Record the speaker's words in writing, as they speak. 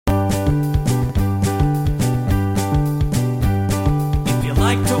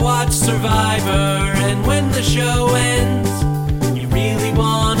watch Survivor, and when the show ends, you really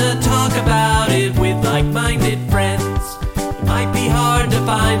wanna talk about it with like-minded friends. It might be hard to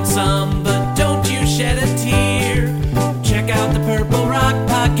find some, but don't you shed a tear. Check out the Purple Rock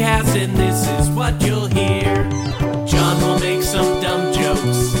Podcast, and this is what you'll hear. John will make some dumb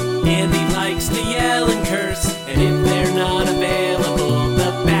jokes, Andy likes to yell and curse, and if they're not available,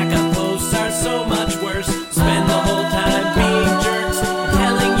 the backup hosts are so much worse. Spend the whole time being jerks,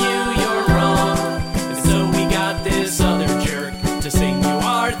 telling you you're wrong, and so we got this other jerk to sing you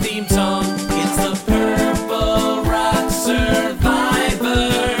our theme song. It's the Purple Rock Survivor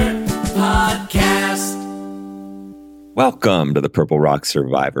Podcast. Welcome to the Purple Rock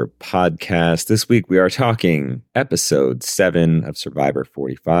Survivor Podcast. This week we are talking episode 7 of Survivor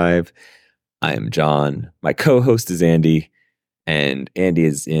 45. I am John. My co-host is Andy, and Andy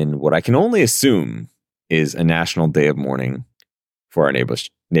is in what I can only assume is a national day of mourning for our neighbors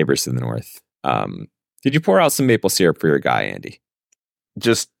to the north. Did you pour out some maple syrup for your guy, Andy?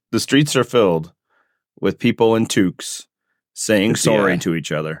 Just the streets are filled with people in toques saying sorry to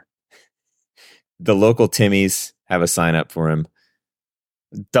each other. The local Timmies have a sign up for him.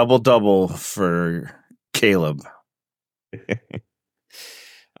 Double for Kaleb.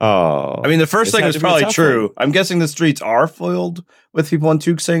 Oh, I mean, the first thing is probably true. I'm guessing the streets are filled with people in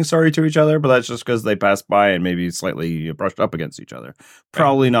toques saying sorry to each other, but that's just because they passed by and maybe slightly brushed up against each other.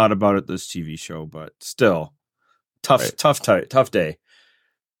 Probably not about it this TV show, but still tough day.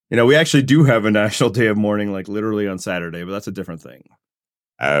 You know, we actually do have a national day of mourning, like literally on Saturday, but that's a different thing.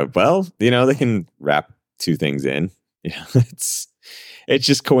 Well, you know, they can wrap two things in. Yeah, it's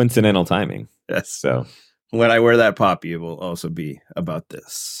just coincidental timing. Yes. So when I wear that poppy, it will also be about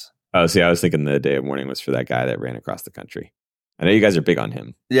this. Oh, see, I was thinking the day of mourning was for that guy that ran across the country. I know you guys are big on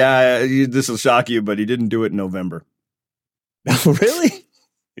him. Yeah, this will shock you, but he didn't do it in November. Oh, really?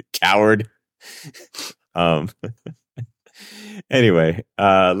 Coward. Anyway,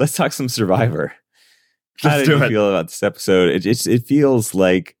 let's talk some Survivor. How did you feel about this episode? It feels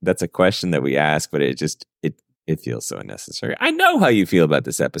like that's a question that we ask, but it feels so unnecessary. I know how you feel about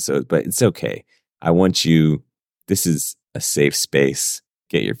this episode, but it's okay. I want you. This is a safe space.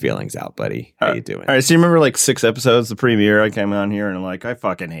 Get your feelings out, buddy. How you doing? All right. So you remember like 6 episodes, the premiere, I came on here and I'm like, I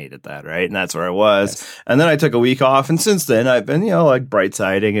fucking hated that, right? And that's where I was. Yes. And then I took a week off. And since then I've been, like bright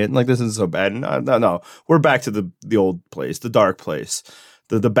siding it. And like, this isn't so bad. And no, we're back to the old place, the dark place.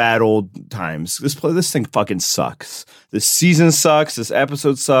 The bad old times. This thing fucking sucks. This season sucks. This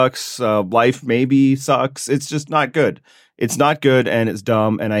episode sucks. Life maybe sucks. It's just not good. It's not good and it's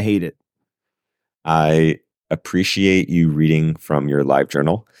dumb and I hate it. I appreciate you reading from your live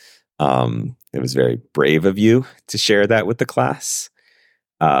journal. It was very brave of you to share that with the class.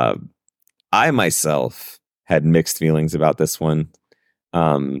 I myself had mixed feelings about this one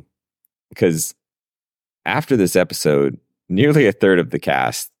because after this episode, nearly a third of the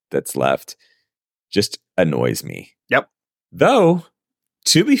cast that's left just annoys me. Yep. Though,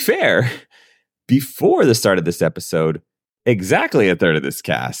 to be fair, before the start of this episode, exactly a third of this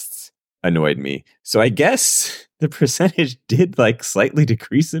cast annoyed me. So I guess the percentage did like slightly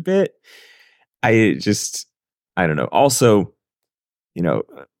decrease a bit. I don't know. Also, the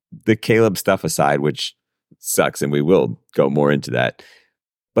Kaleb stuff aside, which sucks, and we will go more into that.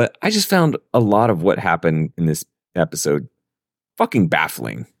 But I just found a lot of what happened in this episode fucking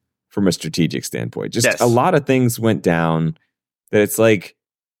baffling from a strategic standpoint. Just a lot of things went down that it's like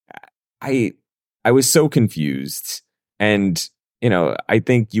I was so confused. And I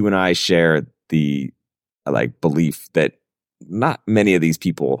think you and I share the belief that not many of these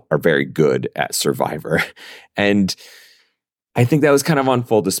people are very good at Survivor. And I think that was kind of on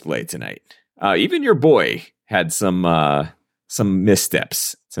full display tonight. Even your boy had some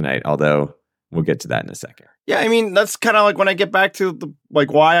missteps tonight, although we'll get to that in a second. Yeah, I mean, that's kind of like when I get back to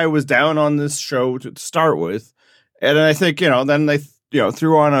why I was down on this show to start with. And I think, then they,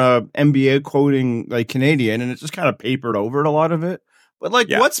 threw on a NBA quoting like Canadian and it just kind of papered over a lot of it. But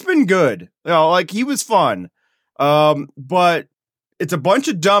what's been good? He was fun. But it's a bunch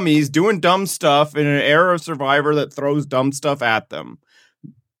of dummies doing dumb stuff in an era of Survivor that throws dumb stuff at them.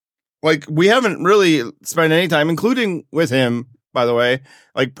 We haven't really spent any time, including with him, by the way,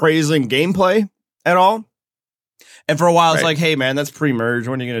 praising gameplay at all. And for a while, it's like, hey, man, that's pre-merge.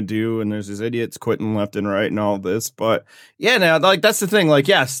 What are you going to do? And there's these idiots quitting left and right and all this. But yeah, now, that's the thing.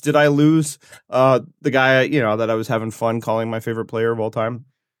 Yes, did I lose the guy, that I was having fun calling my favorite player of all time?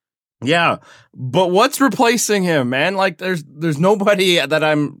 Yeah. But what's replacing him, man? There's nobody that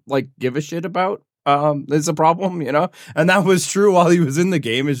I'm give a shit about. It's a problem, and that was true while he was in the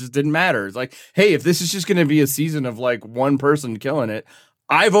game. It just didn't matter. It's hey, if this is just going to be a season of one person killing it,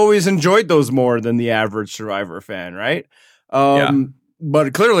 I've always enjoyed those more than the average Survivor fan, right? Yeah.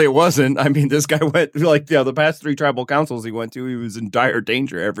 But clearly it wasn't. I mean, this guy went like the past 3 tribal councils he went to, he was in dire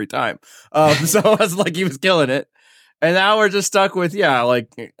danger every time. So it was like he was killing it. And now we're just stuck with,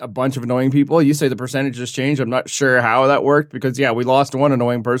 like a bunch of annoying people. You say the percentages changed. I'm not sure how that worked because, we lost one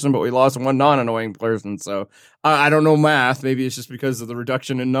annoying person, but we lost one non-annoying person. So I don't know math. Maybe it's just because of the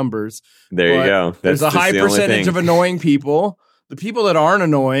reduction in numbers. There you go. There's a high percentage of annoying people. The people that aren't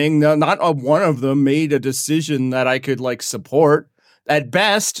annoying, not one of them made a decision that I could like support. At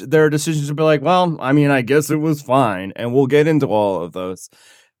best, their decisions would be like, well, I mean, I guess it was fine. And we'll get into all of those.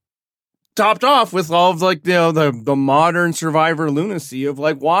 Topped off with all of like, the modern Survivor lunacy of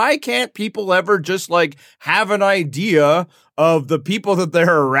like, why can't people ever just like have an idea of the people that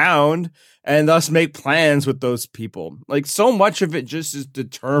they're around and thus make plans with those people? Like so much of it just is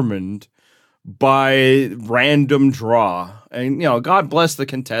determined by random draw. And, God bless the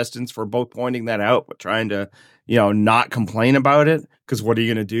contestants for both pointing that out, but trying to, not complain about it. Because what are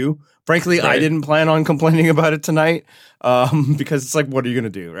you going to do? Frankly, right. I didn't plan on complaining about it tonight because it's like, what are you going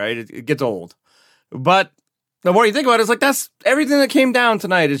to do, right? It gets old. But the more you think about it, it's like, that's everything that came down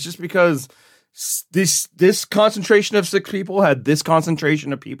tonight. It's just because this concentration of 6 people had this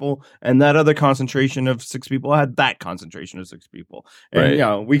concentration of people, and that other concentration of 6 people had that concentration of 6 people. And,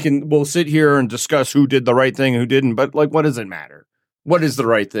 right. We'll sit here and discuss who did the right thing and who didn't. But like, what does it matter? What is the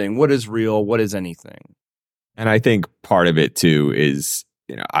right thing? What is real? What is anything? And I think part of it too is,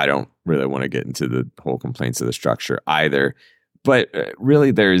 I don't really want to get into the whole complaints of the structure either, but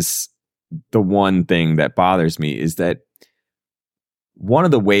really there's the one thing that bothers me is that one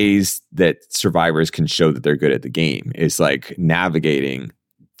of the ways that survivors can show that they're good at the game is like navigating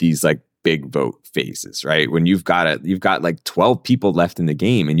these like big vote phases, right? When you've got like 12 people left in the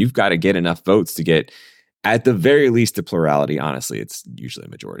game and you've got to get enough votes to get at the very least a plurality. Honestly, it's usually a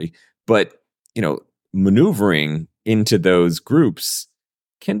majority, but maneuvering into those groups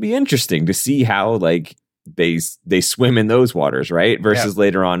can be interesting to see how like they swim in those waters, right? Versus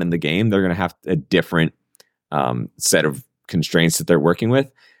later on in the game, they're going to have a different set of constraints that they're working with.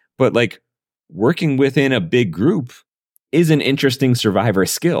 But like working within a big group is an interesting survivor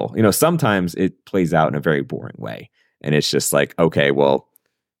skill. Sometimes it plays out in a very boring way. And it's just like, okay, well,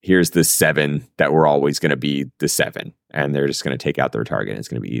 here's the 7 that were always going to be the 7. And they're just going to take out their target. And it's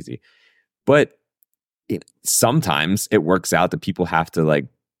going to be easy. But sometimes it works out that people have to like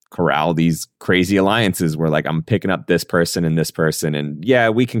corral these crazy alliances where like I'm picking up this person and this person and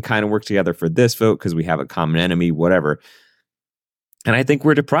we can kind of work together for this vote because we have a common enemy, whatever. And I think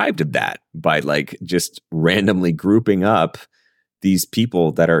we're deprived of that by like just randomly grouping up these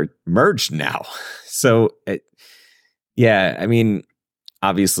people that are merged now. So I mean,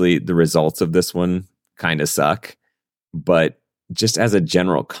 obviously the results of this one kind of suck, but just as a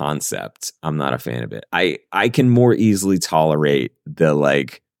general concept, I'm not a fan of it. I can more easily tolerate the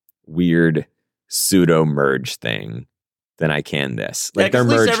like weird pseudo merge thing than I can this. Like they're merged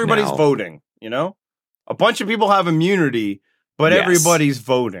now. At least everybody's voting, A bunch of people have immunity, but everybody's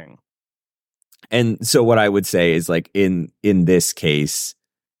voting. And so what I would say is like in this case,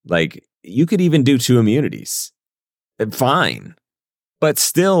 like you could even do 2 immunities. Fine. But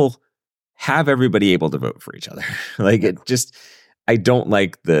still have everybody able to vote for each other. Like it just I don't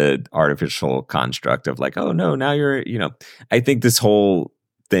like the artificial construct of like, oh no, now you're, I think this whole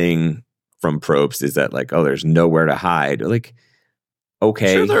thing from Probst is that like, oh, there's nowhere to hide. Like,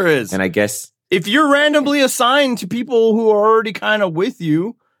 okay. Sure there is. And I guess if you're randomly assigned to people who are already kind of with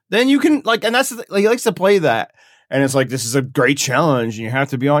you, then you can like, and that's like, he likes to play that. And it's like, this is a great challenge and you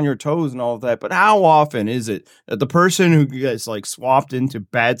have to be on your toes and all of that. But how often is it that the person who gets like swapped into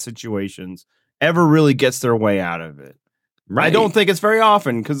bad situations ever really gets their way out of it? Right. I don't think it's very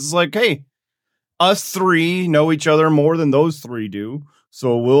often because it's like, hey, us 3 know each other more than those 3 do.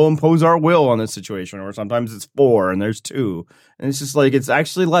 So we'll impose our will on this situation. Or sometimes it's 4 and there's 2. And it's just like, it's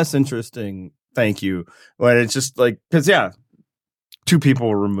actually less interesting. Thank you. But it's just like, because 2 people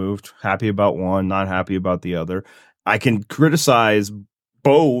were removed. Happy about one, not happy about the other. I can criticize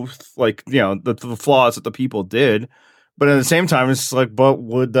both, like, the flaws that the people did. But at the same time, it's like, but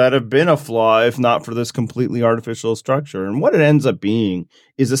would that have been a flaw if not for this completely artificial structure? And what it ends up being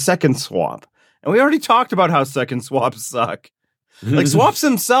is a second swap. And we already talked about how second swaps suck. Like swaps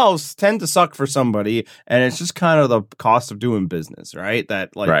themselves tend to suck for somebody, and it's just kind of the cost of doing business, right?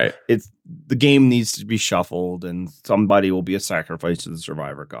 That like it's the game needs to be shuffled, and somebody will be a sacrifice to the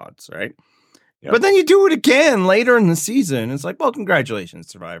survivor gods, right? Yep. But then you do it again later in the season. It's like, well, congratulations,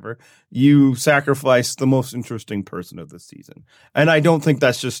 Survivor. You sacrificed the most interesting person of the season. And I don't think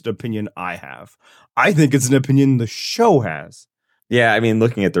that's just an opinion I have. I think it's an opinion the show has. Yeah, I mean,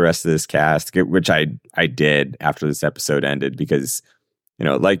 looking at the rest of this cast, which I did after this episode ended, because,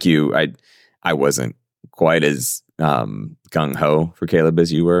 like you, I wasn't quite as gung-ho for Kaleb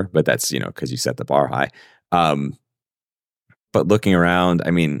as you were, but that's, because you set the bar high. But looking around,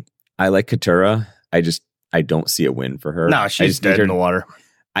 I mean, I like Katurah. I don't see a win for her. No, she's dead in the water.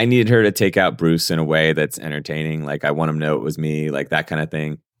 I needed her to take out Bruce in a way that's entertaining. Like, I want him to know it was me, like that kind of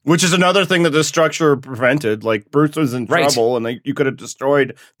thing. Which is another thing that the structure prevented. Like, Bruce was in trouble, and you could have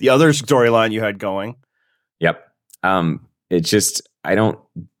destroyed the other storyline you had going. Yep. It's just, I don't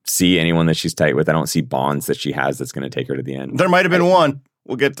see anyone that she's tight with. I don't see bonds that she has that's going to take her to the end. There might have been one.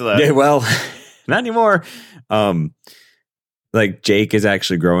 We'll get to that. Yeah, well, not anymore. Like, Jake is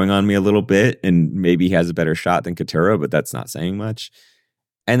actually growing on me a little bit, and maybe he has a better shot than Katurah, but that's not saying much.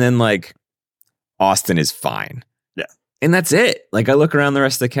 And then, like, Austin is fine. Yeah. And that's it. Like, I look around the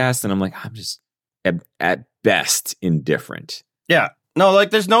rest of the cast, and I'm like, I'm just, at best, indifferent. Yeah. No,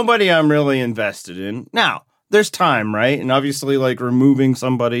 like, there's nobody I'm really invested in. Now, there's time, right? And obviously, like, removing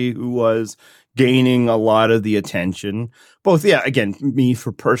somebody who was gaining a lot of the attention. Both, yeah, again, me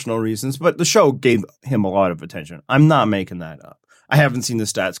for personal reasons, but the show gave him a lot of attention. I'm not making that up. I haven't seen the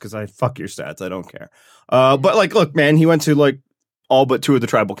stats because fuck your stats. I don't care. But, like, look, man, he went to, like, all but 2 of the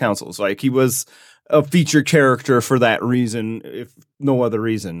tribal councils. Like, he was a feature character for that reason, if no other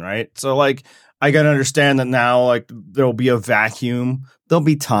reason, right? So, like, I gotta understand that now, like, there'll be a vacuum. There'll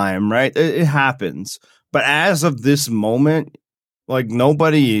be time, right? It happens. But as of this moment, like,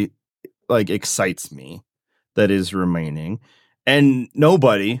 nobody, like, excites me that is remaining. And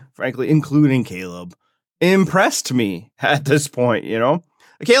nobody, frankly, including Kaleb, impressed me at this point,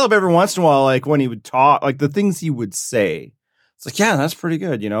 Kaleb, every once in a while, like, when he would talk, like, the things he would say, it's like, yeah, that's pretty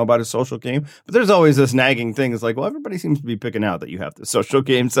good, about his social game. But there's always this nagging thing. It's like, well, everybody seems to be picking out that you have this social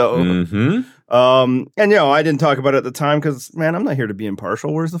game. So, and, I didn't talk about it at the time because, man, I'm not here to be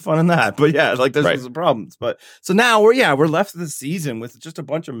impartial. Where's the fun in that? But yeah, like, this was the problems. But so now we're left this season with just a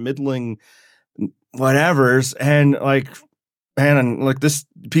bunch of middling whatevers. And, like, man, and, like, this,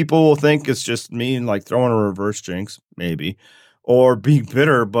 people will think it's just me and, like, throwing a reverse jinx, maybe, or being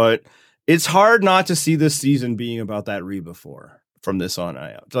bitter. But it's hard not to see this season being about that Reba from this on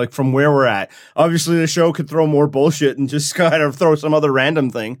out. Like, from where we're at. Obviously, the show could throw more bullshit and just kind of throw some other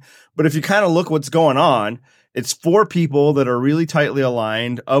random thing. But if you kind of look what's going on, it's 4 people that are really tightly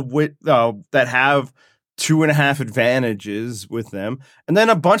aligned, of which that have 2.5 advantages with them, and then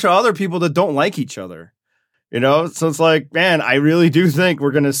a bunch of other people that don't like each other. So it's like, man, I really do think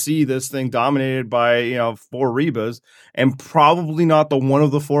we're going to see this thing dominated by, 4 Rebas, and probably not the one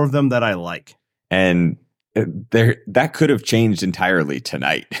of the 4 of them that I like. And that could have changed entirely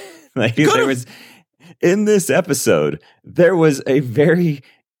tonight. Like, there was, in this episode, there was a very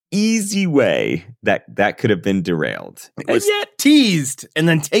easy way that could have been derailed. And yet teased and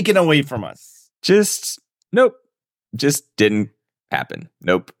then taken away from us. Nope. Just didn't happen.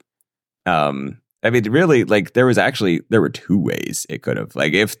 Nope. I mean, really, like, there were 2 ways it could have.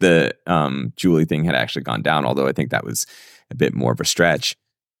 Like, if the Julie thing had actually gone down, although I think that was a bit more of a stretch,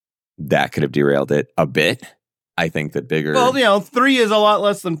 that could have derailed it a bit. I think that bigger... Well, 3 is a lot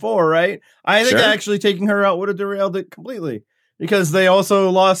less than 4, right? I think actually taking her out would have derailed it completely. Because they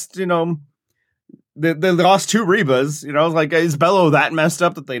also lost, they lost 2 Rebas. Like, is Bello that messed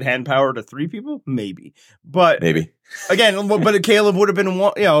up that they'd hand power to 3 people? Maybe. But... Maybe. Again, but Kaleb would have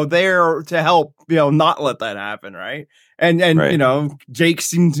been, there to help, not let that happen, right? And right. Jake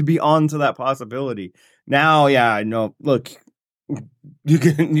seemed to be on to that possibility. Now, yeah, I know. Look, you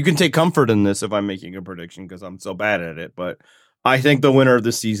can take comfort in this if I'm making a prediction because I'm so bad at it. But I think the winner of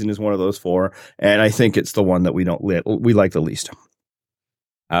this season is one of those 4, and I think it's the one that we like the least.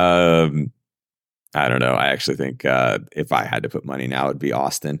 I don't know. I actually think if I had to put money now, it'd be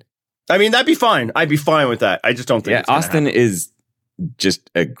Austin. I mean, that'd be fine. I'd be fine with that. I just don't think. Yeah, Austin is just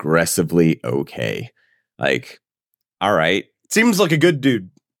aggressively okay. Like, all right, seems like a good dude.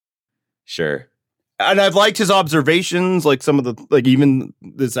 Sure. And I've liked his observations, like some of the, like, even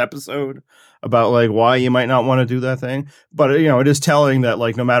this episode about, like, why you might not want to do that thing. But, it is telling that,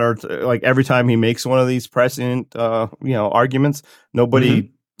 like, no matter, like, every time he makes one of these prescient, arguments,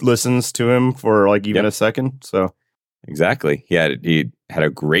 nobody listens to him for, like, even a second. So. Exactly. He had a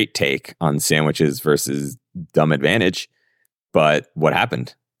great take on sandwiches versus dumb advantage. But what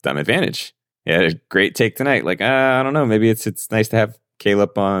happened? Dumb advantage. He had a great take tonight. Like, I don't know. Maybe it's nice to have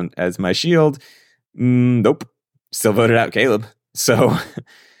Kaleb on as my shield. Nope. Still voted out Kaleb. So,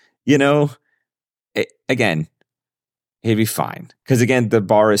 again, he'd be fine. Because, again, the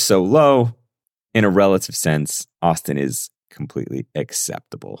bar is so low. In a relative sense, Austin is completely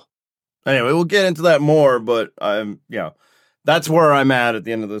acceptable. Anyway, we'll get into that more, but That's where I'm at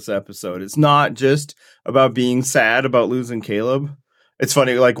the end of this episode. It's not just about being sad about losing Kaleb. It's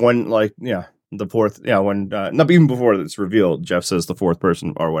funny, like when, like, yeah, the fourth, yeah, when, not even before it's revealed, Jeff says the fourth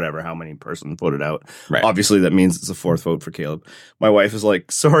person or whatever, how many person voted out. Right. Obviously, that means it's a fourth vote for Kaleb. My wife is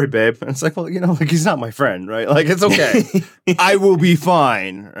like, sorry, babe. And it's like, well, like, he's not my friend, right? Like, it's okay. I will be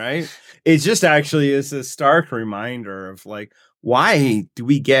fine, right? It just actually is a stark reminder of, like, why do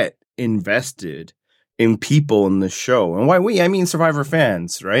we get invested in people in the show? And why I mean Survivor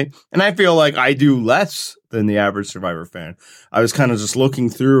fans, right? And I feel like I do less than the average Survivor fan. I was kind of just looking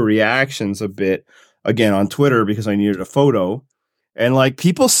through reactions a bit again on Twitter because I needed a photo, and like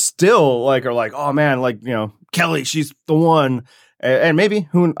people still like are like, oh man, like, Kellie, she's the one, and maybe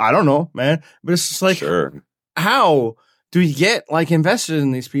I don't know, man, but it's just like, Sure. How do we get like invested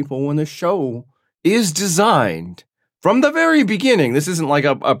in these people when the show is designed from the very beginning? This isn't like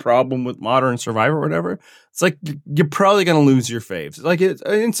a problem with modern Survivor or whatever. It's like you're probably going to lose your faves. Like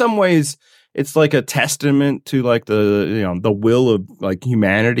in some ways, it's like a testament to like the will of like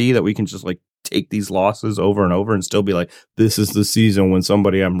humanity that we can just like take these losses over and over and still be like, this is the season when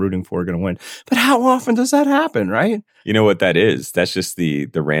somebody I'm rooting for going to win. But how often does that happen, right? You know what that is? That's just the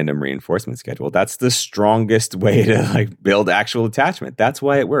random reinforcement schedule. That's the strongest way to like build actual attachment. That's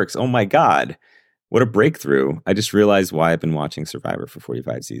why it works. Oh my God. What a breakthrough. I just realized why I've been watching Survivor for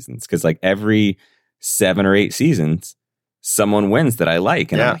 45 seasons. Because like every 7 or 8 seasons, someone wins that I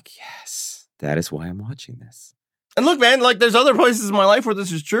like. And I'm like, yes, that is why I'm watching this. And look, man, like there's other places in my life where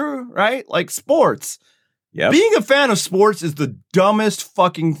this is true, right? Like sports. Yep. Being a fan of sports is the dumbest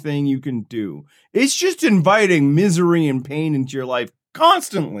fucking thing you can do. It's just inviting misery and pain into your life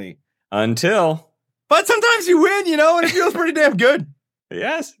constantly. But sometimes you win, and it feels pretty damn good.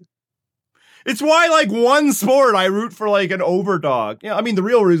 Yes. It's why, like, one sport I root for, like, an overdog. I mean, the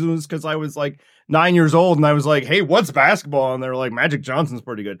real reason was because I was, like, 9 years old, and I was like, hey, what's basketball? And they were like, Magic Johnson's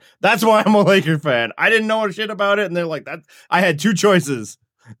pretty good. That's why I'm a Laker fan. I didn't know shit about it, and they're like, that. I had 2 choices,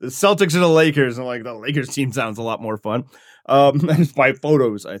 the Celtics and the Lakers, and, like, the Lakers team sounds a lot more fun. It's by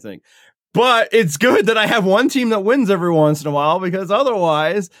photos, I think. But it's good that I have one team that wins every once in a while, because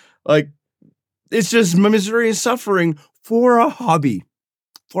otherwise, like, it's just misery and suffering for a hobby.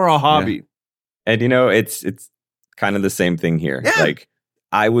 Yeah. And it's kind of the same thing here. Yeah. Like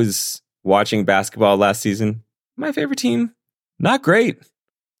I was watching basketball last season. My favorite team, not great.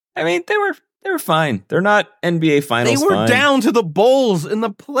 I mean, they were fine. They're not NBA Finals. They were fine. down to the Bulls in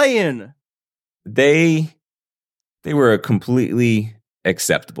the play-in. They were a completely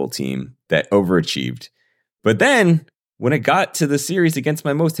acceptable team that overachieved. But then when it got to the series against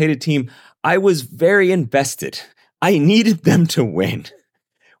my most hated team, I was very invested. I needed them to win.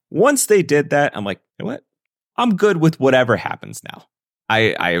 Once they did that, I'm like, you know what? I'm good with whatever happens now.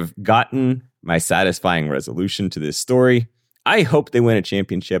 I have gotten my satisfying resolution to this story. I hope they win a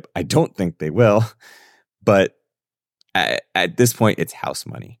championship. I don't think they will. But at this point, it's house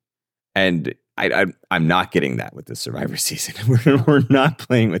money. And I'm not getting that with the Survivor season. We're not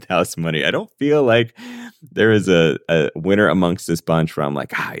playing with house money. I don't feel like there is a winner amongst this bunch where I'm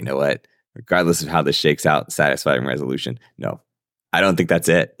like, you know what? Regardless of how this shakes out, satisfying resolution. No. I don't think that's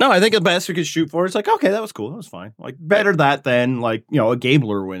it. No, I think the best we could shoot for is like, okay, that was cool. That was fine. Like, better that than like, a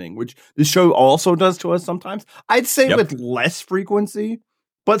Gabler winning, which this show also does to us sometimes. I'd say with less frequency,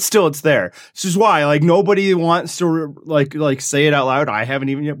 but still it's there. This is why, like, nobody wants to like say it out loud. I haven't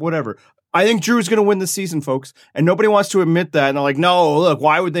even yet, whatever. I think Drew's going to win this season, folks. And nobody wants to admit that. And they're like, no, look,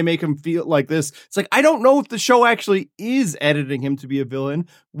 why would they make him feel like this? It's like, I don't know if the show actually is editing him to be a villain.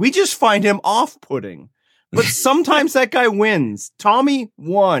 We just find him off-putting. But sometimes that guy wins. Tommy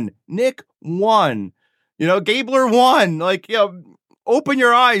won. Nick won. Gabler won. Like, open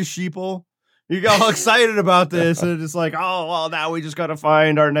your eyes, sheeple. You got all excited about this. And it's like, oh, well, now we just got to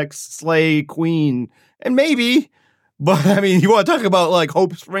find our next slay queen. And maybe, but I mean, you want to talk about like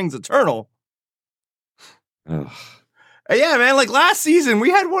hope springs eternal. Ugh. Yeah, man, like last season, we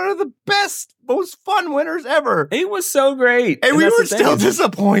had one of the best, most fun winners ever. It was so great. And we were still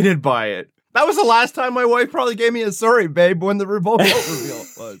disappointed by it. That was the last time my wife probably gave me a sorry, babe, when the revolt reveal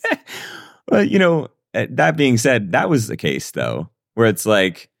was. Well, that being said, that was the case, though, where it's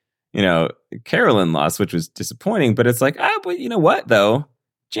like, Carolyn lost, which was disappointing, but it's like, but you know what, though?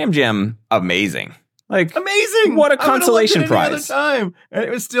 Jam, amazing. Like, amazing. What a consolation prize. Time. And it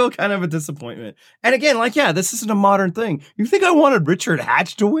was still kind of a disappointment. And again, like, this isn't a modern thing. You think I wanted Richard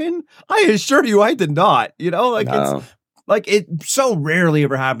Hatch to win? I assure you I did not. No. It's like it so rarely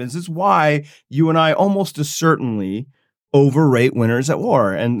ever happens. It's why you and I almost certainly overrate winners at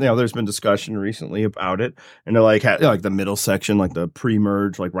war. And, there's been discussion recently about it. And they're like, like the middle section, like the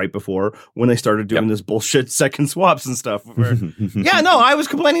pre-merge, like right before when they started doing this bullshit second swaps and stuff. Where, I was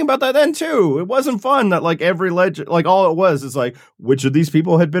complaining about that then too. It wasn't fun that like every legend, like all it was is like, which of these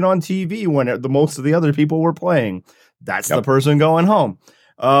people had been on TV when the most of the other people were playing? That's the person going home.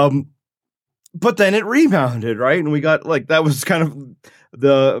 But then it rebounded, right? And we got like, that was kind of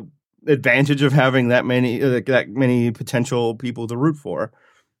the advantage of having that many potential people to root for.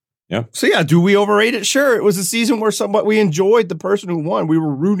 Yeah. So do we overrate it? Sure. It was a season where we enjoyed the person who won. We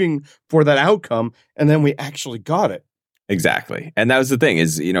were rooting for that outcome, and then we actually got it. Exactly. And that was the thing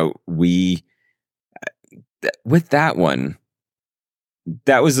is, we with that one,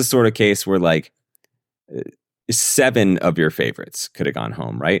 that was the sort of case where like 7 of your favorites could have gone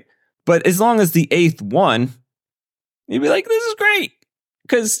home, right? But as long as the 8th won, you'd be like, this is great.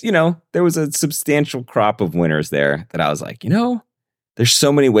 Because, there was a substantial crop of winners there that I was like, there's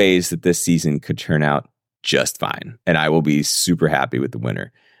so many ways that this season could turn out just fine. And I will be super happy with the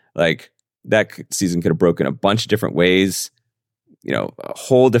winner. Like, that season could have broken a bunch of different ways. A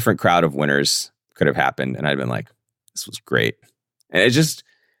whole different crowd of winners could have happened. And I'd been like, this was great. And it just,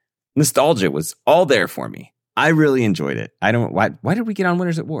 nostalgia was all there for me. I really enjoyed it. Why did we get on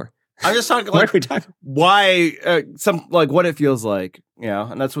Winners at War? I'm just talking like what it feels like,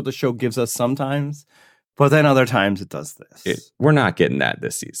 and that's what the show gives us sometimes. But then other times it does this. We're not getting that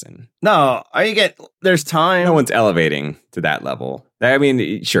this season. No, there's time. No one's elevating to that level. I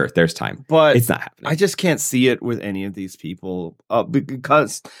mean, sure, there's time, but it's not happening. I just can't see it with any of these people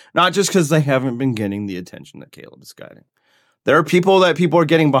because not just because they haven't been getting the attention that Kaleb is getting. There are people that people are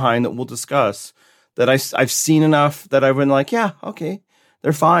getting behind that we'll discuss that I've seen enough that I've been like, yeah, okay,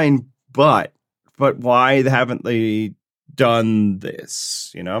 they're fine. But why haven't they done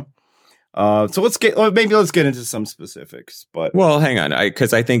this? So let's get into some specifics. But hang on,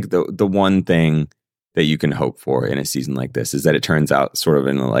 because I think the one thing that you can hope for in a season like this is that it turns out sort of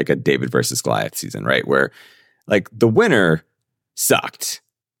in like a David versus Goliath season, right? Where like the winner sucked,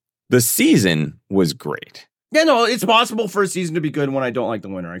 the season was great. Yeah, no, it's possible for a season to be good when I don't like the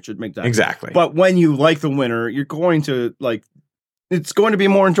winner. I should make that exactly. But when you like the winner, you're going to like. It's going to be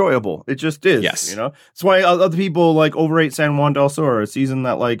more enjoyable. It just is. Yes. That's why other people like overrate San Juan del Sur, a season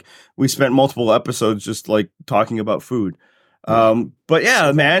that like we spent multiple episodes just like talking about food. But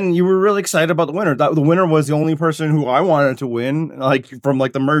yeah, man, you were really excited about the winner. The winner was the only person who I wanted to win, like from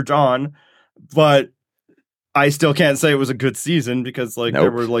like the merge on. But I still can't say it was a good season because like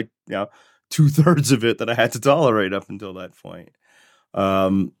there were like 2/3 of it that I had to tolerate up until that point.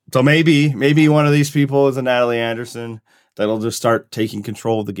 So maybe one of these people is a Natalie Anderson that'll just start taking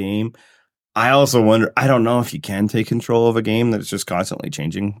control of the game. I also wonder, I don't know if you can take control of a game that's just constantly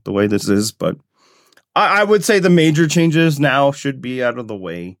changing the way this is, but I would say the major changes now should be out of the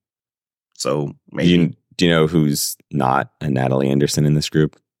way. So maybe. Do you know who's not a Natalie Anderson in this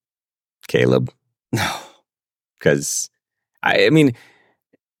group? Kaleb. No. Because, I mean,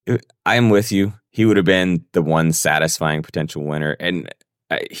 I'm with you. He would have been the one satisfying potential winner. And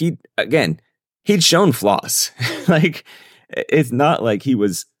he'd shown flaws. Like, it's not like he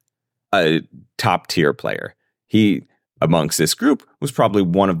was a top tier player. He, amongst this group, was probably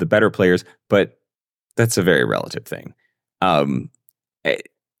one of the better players, but that's a very relative thing.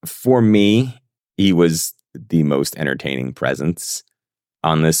 For me, he was the most entertaining presence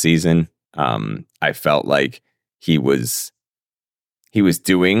on this season. I felt like he was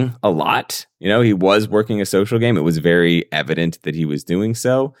doing a lot. He was working a social game. It was very evident that he was doing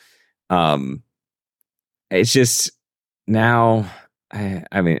so. It's just now,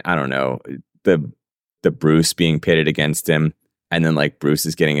 I mean, I don't know, the Bruce being pitted against him, and then like Bruce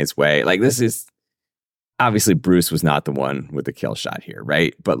is getting his way. Like, this is obviously Bruce was not the one with the kill shot here,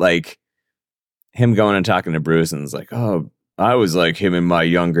 right? But like him going and talking to Bruce and it's like, oh, I was like him in my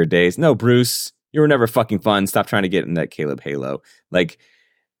younger days. No, Bruce, you were never fucking fun. Stop trying to get in that Kaleb halo. Like,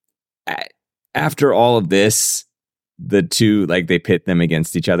 after all of this, the two, like, they pit them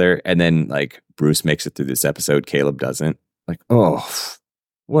against each other, and then like Bruce makes it through this episode, Kaleb doesn't. Like, oh,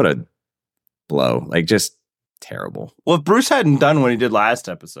 what a blow. Like, just terrible. Well, if Bruce hadn't done what he did last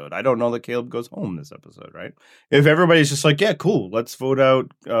episode, I don't know that Kaleb goes home this episode, right? If everybody's just like, yeah, cool, let's vote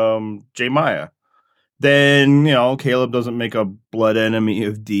out J. Maya, then, Kaleb doesn't make a blood enemy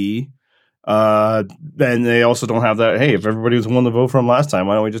of Dee. Then they also don't have that, hey, if everybody was willing to vote for him last time,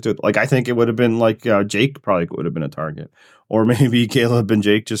 why don't we just do it? Like, I think it would have been like Jake probably would have been a target. Or maybe Kaleb and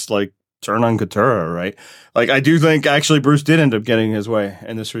Jake just like turn on Katurah, right? Like, I do think actually Bruce did end up getting his way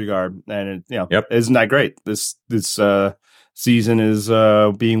in this regard. And it, isn't that great? This season is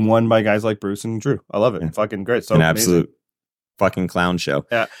being won by guys like Bruce and Drew. I love it. Fucking great. So an absolute fucking clown show.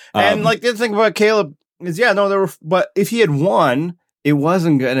 Yeah. And like the thing about Kaleb is, but if he had won, it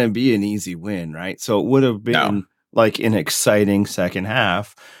wasn't going to be an easy win, right? So it would have been like an exciting second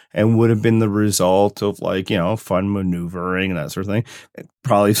half and would have been the result of like, fun maneuvering and that sort of thing.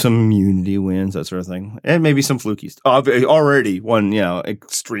 Probably some immunity wins, that sort of thing. And maybe some flukies. Already one,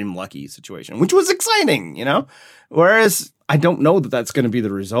 extreme lucky situation, which was exciting, Whereas I don't know that that's going to be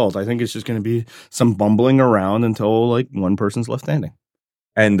the result. I think it's just going to be some bumbling around until like one person's left standing.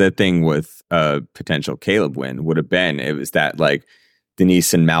 And the thing with a potential Kaleb win would have been, it was that like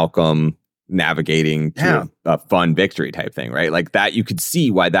Denise and Malcolm navigating to a fun victory type thing, right? Like that, you could see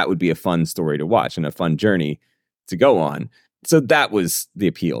why that would be a fun story to watch and a fun journey to go on. So that was the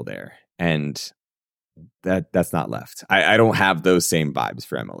appeal there. And that's not left. I don't have those same vibes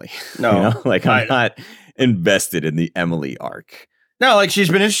for Emily. No. Like I'm not invested in the Emily arc. No, like she's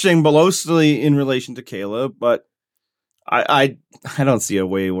been interesting, but mostly in relation to Kaleb, but I don't see a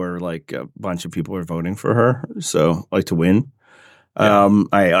way where like a bunch of people are voting for her. So like to win. Yeah.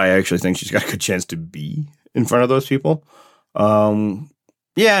 I actually think she's got a good chance to be in front of those people. And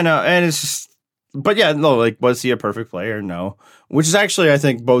it's just, but yeah, no, like, was he a perfect player? No, which is actually, I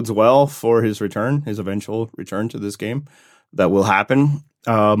think, bodes well for his eventual return to this game that will happen.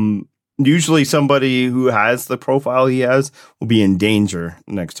 Usually somebody who has the profile he has will be in danger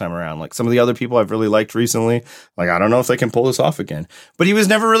next time around. Like some of the other people I've really liked recently, like, I don't know if they can pull this off again, but he was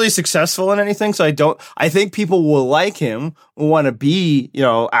never really successful in anything. So I think people will like him, will want to be,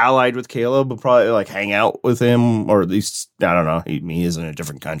 allied with Kaleb, but probably like hang out with him, or at least, I don't know. He is in a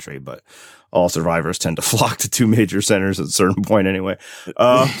different country, but all survivors tend to flock to two major centers at a certain point anyway.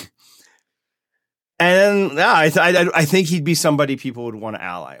 And I think he'd be somebody people would want to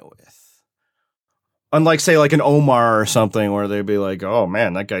ally with. Unlike, say, like an Omar or something where they'd be like, oh,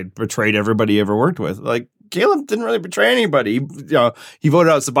 man, that guy betrayed everybody he ever worked with. Like, Kaleb didn't really betray anybody. He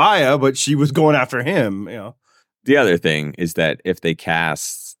voted out Sabaya, but she was going after him, The other thing is that if they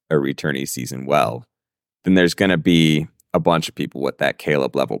cast a returnee season well, then there's going to be a bunch of people with that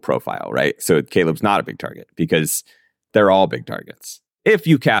Kaleb level profile, right? So Caleb's not a big target because they're all big targets. If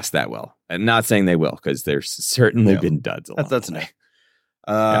you cast that well. I'm not saying they will, because there's certainly been duds along that's the way.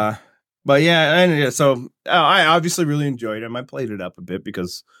 But so I obviously really enjoyed him. I played it up a bit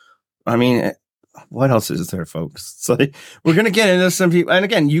because, I mean, what else is there, folks? It's like, we're going to get into some people. And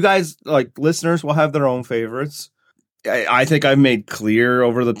again, you guys, like listeners, will have their own favorites. I think I've made clear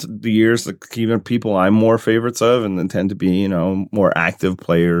over the years that even people I'm more favorites of and tend to be, more active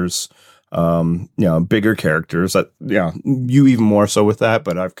players, bigger characters that, you even more so with that,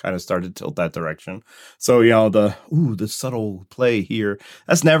 but I've kind of started to tilt that direction. So, the subtle play here,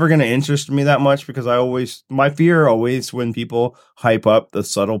 that's never going to interest me that much because my fear always when people hype up the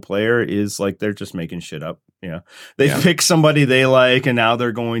subtle player is like, they're just making shit up. They pick somebody they like and now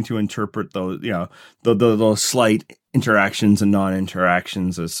they're going to interpret those, the slight interactions and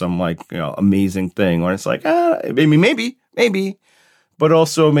non-interactions as some like, amazing thing where it's like, maybe. But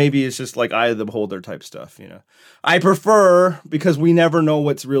also maybe it's just like eye of the beholder type stuff, I prefer, because we never know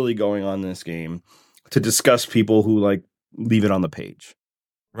what's really going on in this game, to discuss people who like leave it on the page.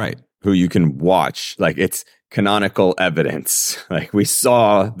 Right. Who you can watch. Like it's canonical evidence. Like we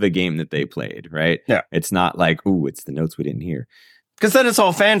saw the game that they played, right? Yeah. It's not like, ooh, it's the notes we didn't hear. Because then it's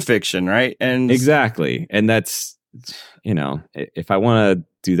all fan fiction, right? And exactly. And that's, if I want to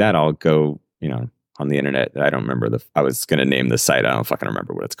do that, I'll go, on the internet. I don't remember I was going to name the site. I don't fucking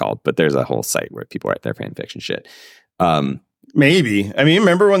remember what it's called, but there's a whole site where people write their fan fiction shit. Maybe. I mean,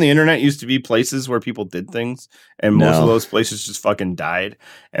 remember when the internet used to be places where people did things and most of those places just fucking died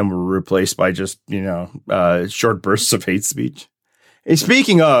and were replaced by just, short bursts of hate speech. And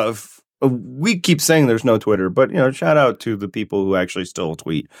speaking of, we keep saying there's no Twitter, but, shout out to the people who actually still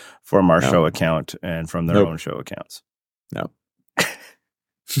tweet from our show account and from their own show accounts. No.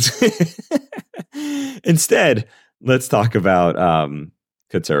 Instead, let's talk about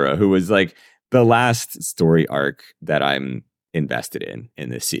Katurah, who was like the last story arc that I'm invested in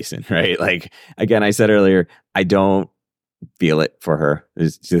this season, right? Like, again, I said earlier, I don't feel it for her.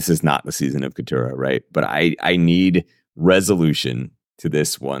 This is not the season of Katurah, right? But I need resolution to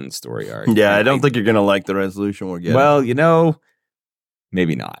this one story arc. Yeah, I don't think you're going to like the resolution we're getting. Well,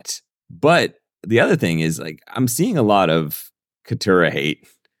 maybe not. But the other thing is, like, I'm seeing a lot of Katurah hate.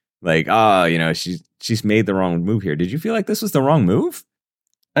 Like, she's made the wrong move here. Did you feel like this was the wrong move?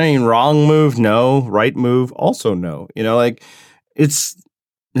 I mean, wrong move, no. Right move, also no. It's,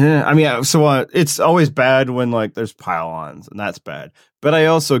 it's always bad when like there's pile-ons, and that's bad. But I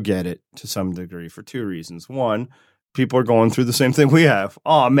also get it to some degree for two reasons. One, people are going through the same thing we have.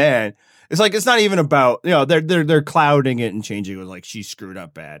 Oh man. It's like, it's not even about, they're clouding it and changing it with like, she screwed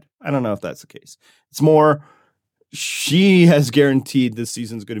up bad. I don't know if that's the case. It's more, she has guaranteed this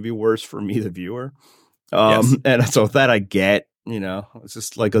season's going to be worse for me, the viewer. Yes. And so that I get, it's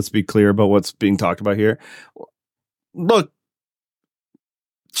just like, let's be clear about what's being talked about here. Look,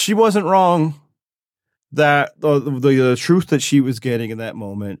 she wasn't wrong. That the truth that she was getting in that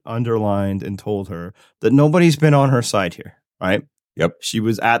moment underlined and told her that nobody's been on her side here, right? Yep. She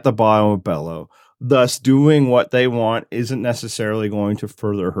was at the bottom of Bellow. Thus, doing what they want isn't necessarily going to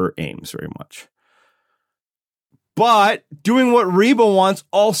further her aims very much. But doing what Reba wants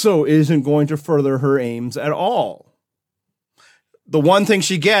also isn't going to further her aims at all. The one thing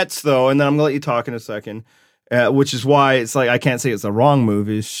she gets, though, and then I'm going to let you talk in a second, which is why it's like I can't say it's the wrong move.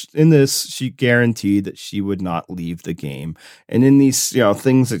 Is in this, she guaranteed that she would not leave the game. And in these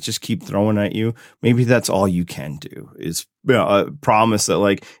things that just keep throwing at you, maybe that's all you can do is a promise that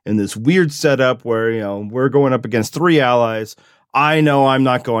like in this weird setup where we're going up against 3 allies, I know I'm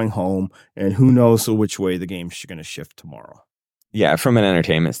not going home, and who knows which way the game's going to shift tomorrow. Yeah, from an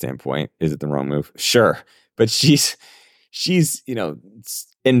entertainment standpoint, is it the wrong move? Sure, but she's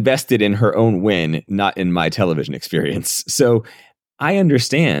invested in her own win, not in my television experience. So I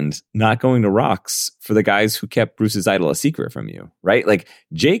understand not going to Rocks for the guys who kept Bruce's idol a secret from you, right? Like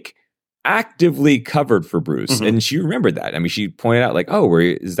Jake actively covered for Bruce, and she remembered that. I mean, she pointed out like, "Oh,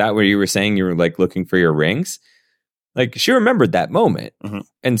 is that where you were saying you were like looking for your rings?" Like she remembered that moment,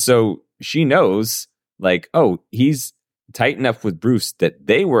 and so she knows like, "Oh, he's tight enough with Bruce that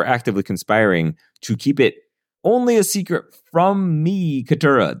they were actively conspiring to keep it only a secret from me,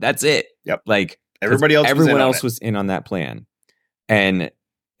 Katurah. That's it." Yep. Like everyone else was in on that plan. And,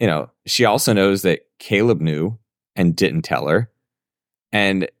 she also knows that Kaleb knew and didn't tell her.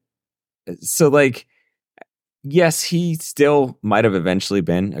 And so like, yes, he still might have eventually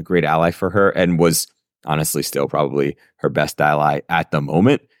been a great ally for her and was honestly still probably her best ally at the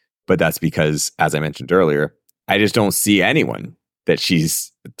moment. But that's because, as I mentioned earlier, I just don't see anyone that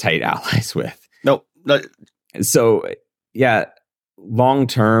she's tight allies with. Nope. So, yeah, long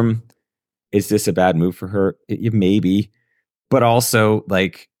term, is this a bad move for her? Maybe. But also,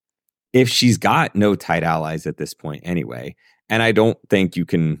 like, if she's got no tight allies at this point anyway, and I don't think you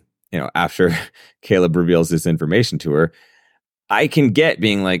can, after Kaleb reveals this information to her, I can get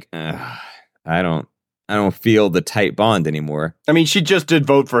being like, I don't feel the tight bond anymore. I mean, she just did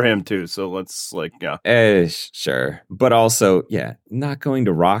vote for him too, so let's sure. But also, yeah, not going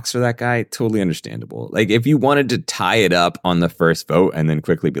to Rocks for that guy, totally understandable. Like if you wanted to tie it up on the first vote and then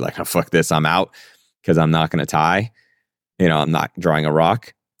quickly be like, oh, fuck this, I'm out because I'm not going to tie. I'm not drawing a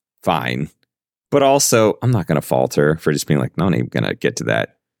rock. Fine. But also, I'm not going to fault her for just being like, no, I'm not even going to get to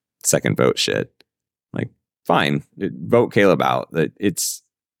that second vote shit. Like, fine. Vote Kaleb out. It's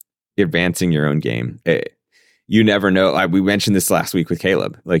advancing your own game. You never know. We mentioned this last week with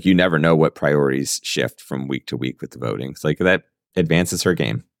Kaleb. Like, you never know what priorities shift from week to week with the voting. It's like that advances her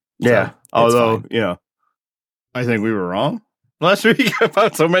game. Yeah. So, although, I think we were wrong last week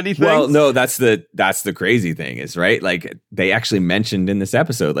about so many things. Well, no, that's the crazy thing is, right? Like they actually mentioned in this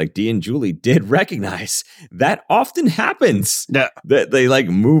episode, like Dee and Julie did recognize that often happens. Yeah. That they like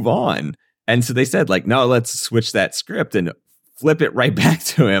move on. And so they said like, no, let's switch that script and flip it right back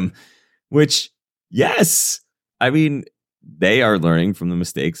to him, which, yes, I mean, they are learning from the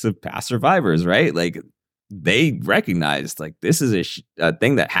mistakes of past survivors, right? Like they recognized like this is a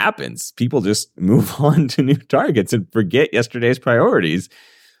thing that happens. People just move on to new targets and forget yesterday's priorities.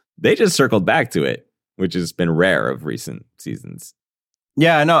 They just circled back to it, which has been rare of recent seasons.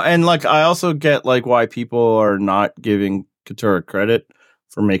 Yeah, no, and like I also get like why people are not giving Katurah credit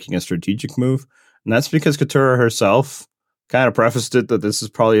for making a strategic move, and that's because Katurah herself kind of prefaced it that this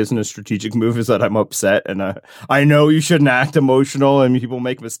probably isn't a strategic move, is that I'm upset and I know you shouldn't act emotional and people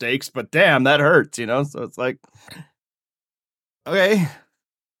make mistakes, but damn, that hurts, So it's like, okay.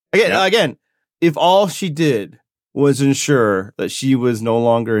 Again, if all she did was ensure that she was no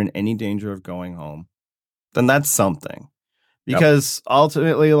longer in any danger of going home, then that's something. Because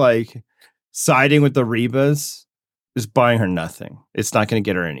ultimately, like, siding with the Rebas is buying her nothing. It's not going to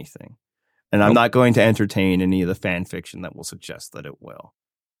get her anything. And I'm not going to entertain any of the fan fiction that will suggest that it will.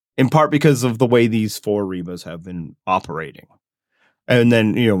 In part because of the way these 4 Rebas have been operating. And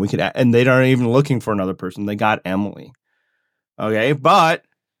then, and they aren't even looking for another person. They got Emily. Okay, but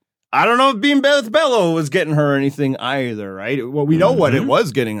I don't know if being with Bello was getting her anything either, right? Well, we know what it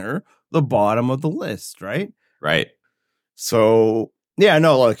was getting her. The bottom of the list, right? Right. So, yeah,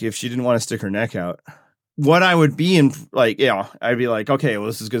 no, look, if she didn't want to stick her neck out, what I would be in, like, I'd be like, okay, well,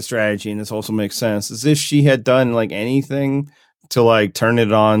 this is good strategy, and this also makes sense. As if she had done like anything to like turn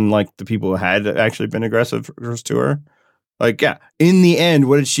it on, like the people who had actually been aggressive to her. Like, yeah, in the end,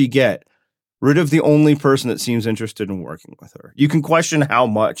 what did she get? Rid of the only person that seems interested in working with her. You can question how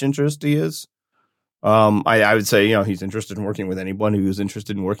much interest he is. I would say, he's interested in working with anyone who's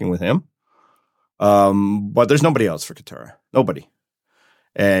interested in working with him. But there's nobody else for Katurah. Nobody.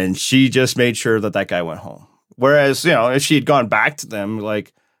 And she just made sure that guy went home. Whereas, if she had gone back to them,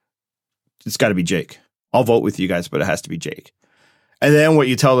 like, it's got to be Jake. I'll vote with you guys, but it has to be Jake. And then what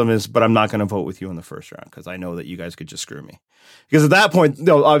you tell them is, but I'm not going to vote with you in the first round because I know that you guys could just screw me. Because at that point,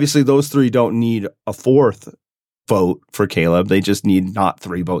 obviously those three don't need a fourth vote for Kaleb. They just need not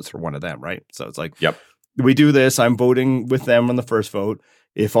 3 votes for one of them, right? So it's like, yep, we do this. I'm voting with them on the first vote.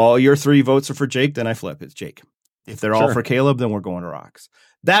 If all your 3 votes are for Jake, then I flip. It's Jake. If they're all for Kaleb, then we're going to rocks.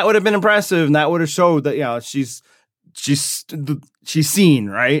 That would have been impressive, and that would have showed that she's seen,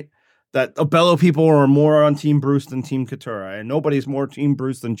 right? That Abello people are more on Team Bruce than Team Katurah, and nobody's more Team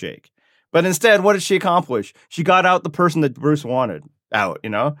Bruce than Jake. But instead, what did she accomplish? She got out the person that Bruce wanted out,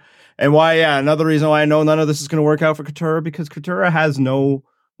 And why, another reason why I know none of this is going to work out for Katurah, because Katurah has no,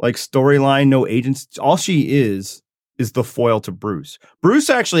 like, storyline, no agents. All she is the foil to Bruce. Bruce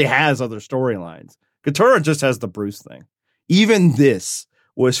actually has other storylines. Katurah just has the Bruce thing. Even this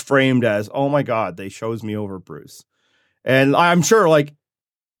was framed as, oh my God, they chose me over Bruce. And I'm sure, like,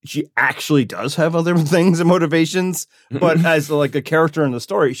 she actually does have other things and motivations, but as like a character in the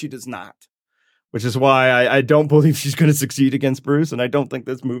story, she does not. Which is why I don't believe she's going to succeed against Bruce, and I don't think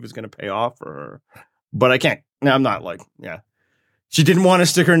this move is going to pay off for her. But I can't. I'm not like, She didn't want to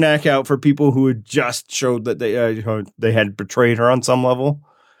stick her neck out for people who had just showed that they had betrayed her on some level.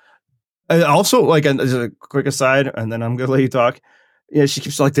 And also, like, as a quick aside, and then I'm going to let you talk. Yeah, she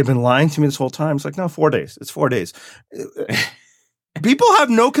keeps like, they've been lying to me this whole time. It's like, no, 4 days. It's 4 days. People have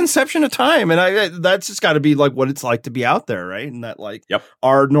no conception of time, and that's just got to be like what it's like to be out there, right? And that like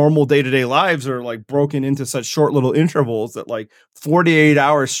our normal day-to-day lives are like broken into such short little intervals that like 48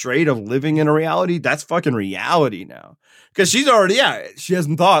 hours straight of living in a reality, that's fucking reality now. Because she's already, she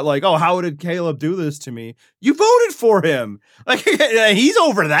hasn't thought like, oh, how did Kaleb do this to me? You voted for him. Like, he's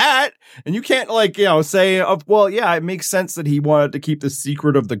over that. And you can't like, say, well, it makes sense that he wanted to keep the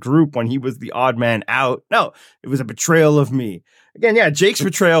secret of the group when he was the odd man out. No, it was a betrayal of me. Again, Jake's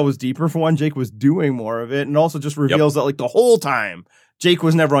betrayal was deeper. For one, Jake was doing more of it, and also just reveals that like the whole time Jake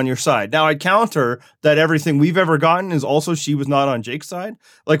was never on your side. Now I counter that everything we've ever gotten is also she was not on Jake's side.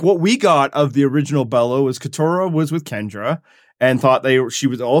 Like what we got of the original Bello is Katurah was with Kendra and thought she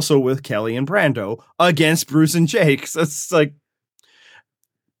was also with Kellie and Brando against Bruce and Jake. So it's like,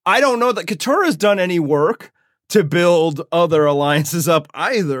 I don't know that Katurah's done any work to build other alliances up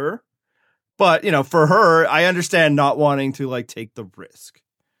either. But, for her, I understand not wanting to like take the risk.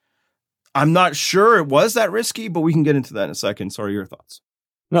 I'm not sure it was that risky, but we can get into that in a second. Sorry, your thoughts.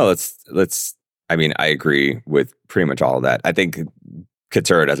 No, let's. I mean, I agree with pretty much all of that. I think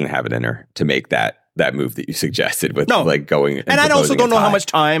Katurah doesn't have it in her to make that move that you suggested with like going. And I also don't know how much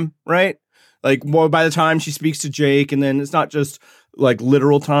time, right? Like, well, by the time she speaks to Jake, and then it's not just like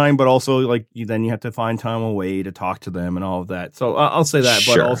literal time, but also like then you have to find time away to talk to them and all of that. So I'll say that,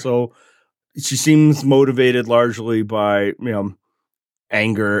 but also. She seems motivated largely by,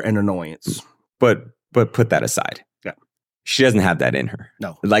 anger and annoyance. But put that aside. Yeah. She doesn't have that in her.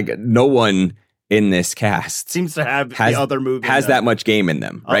 No. Like no one in this cast seems to have the other movie has that much game in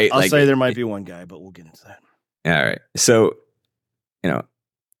them, right? I'll say there might be one guy, but we'll get into that. All right. So,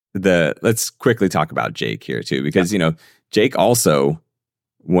 let's quickly talk about Jake here too, because Jake also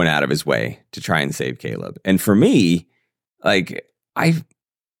went out of his way to try and save Kaleb. And for me, like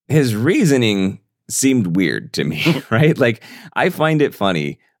his reasoning seemed weird to me, right? Like, I find it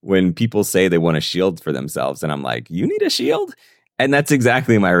funny when people say they want a shield for themselves, and I'm like, you need a shield? And that's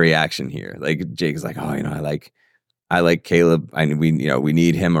exactly my reaction here. Like, Jake's like, oh, I like Kaleb. We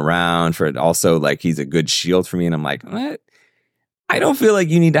need him around for it. Also, like, he's a good shield for me. And I'm like, what? I don't feel like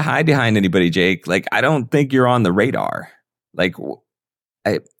you need to hide behind anybody, Jake. Like, I don't think you're on the radar. Like,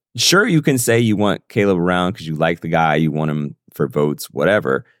 sure, you can say you want Kaleb around because you like the guy, you want him for votes,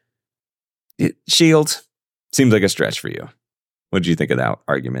 whatever. Shield seems like a stretch for you. What do you think of that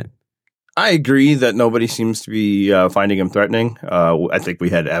argument? I agree that nobody seems to be finding him threatening. I think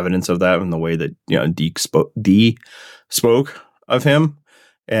we had evidence of that in the way that Dee spoke of him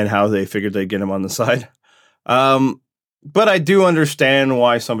and how they figured they'd get him on the side. But I do understand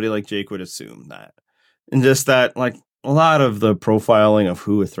why somebody like Jake would assume that. And just that, like, a lot of the profiling of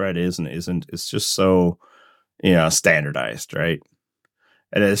who a threat is and isn't is just so, standardized, right?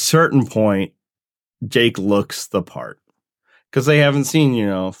 At a certain point, Jake looks the part because they haven't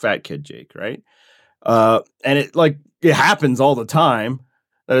seen, fat kid Jake, right? And it happens all the time.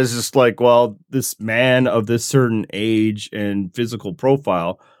 That is just like, well, this man of this certain age and physical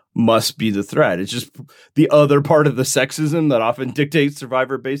profile must be the threat. It's just the other part of the sexism that often dictates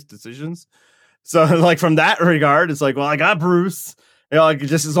survivor-based decisions. So, like, from that regard, it's like, well, I got Bruce.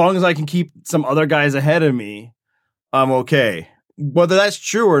 Just as long as I can keep some other guys ahead of me, I'm okay. Whether that's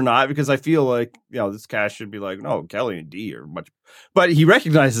true or not, because I feel like, this cast should be like, no, Kellie and Dee are much. But he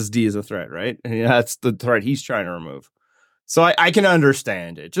recognizes Dee as a threat, right? And that's the threat he's trying to remove. So I can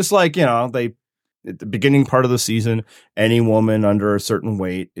understand it. Just like, they at the beginning part of the season, any woman under a certain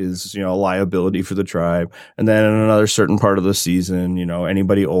weight is, a liability for the tribe. And then in another certain part of the season,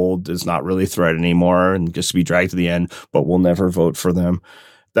 anybody old is not really a threat anymore and just be dragged to the end, but we'll never vote for them.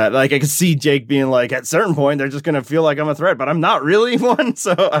 That, like, I could see Jake being like, at a certain point, they're just going to feel like I'm a threat, but I'm not really one.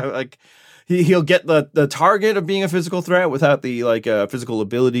 So he'll get the target of being a physical threat without the physical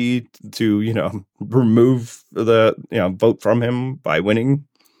ability to remove the vote from him by winning.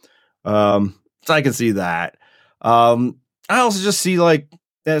 So I can see that. I also just see, like,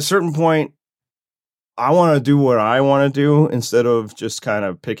 at a certain point, I want to do what I want to do instead of just kind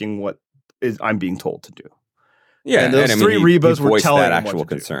of picking what I'm being told to do. Yeah, and those three Rebas were telling that actual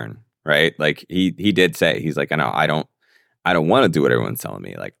concern, right? Like he did say, he's like, I don't want to do what everyone's telling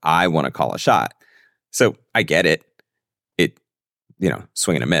me. Like, I want to call a shot. So I get it.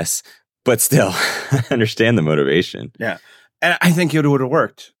 Swing and a miss, but still, I understand the motivation. Yeah, and I think it would have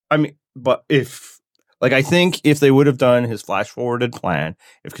worked. I mean, but I think if they would have done his flash forwarded plan,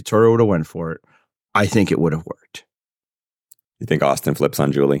 if Katurah would have went for it, I think it would have worked. You think Austin flips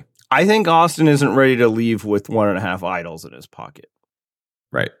on Julie? I think Austin isn't ready to leave with 1.5 idols in his pocket.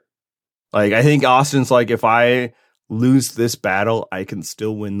 Right. Like, I think Austin's like, if I lose this battle, I can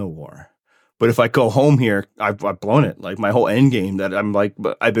still win the war. But if I go home here, I've blown it. Like, my whole end game that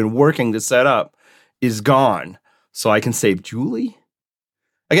I've been working to set up is gone. So I can save Julie.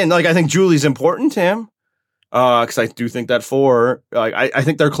 Again, like, I think Julie's important to him. Because I do think that I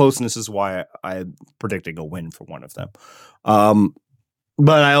think their closeness is why I'm predicting a win for one of them.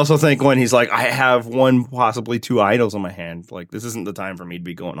 But I also think when he's like, I have one, possibly two idols in my hand, like, this isn't the time for me to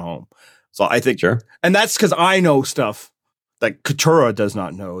be going home. So I think, sure. And that's because I know stuff that Katurah does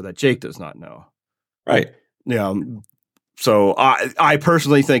not know, that Jake does not know. Right. So I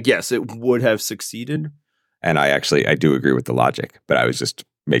personally think, yes, it would have succeeded. And I do agree with the logic, but I was just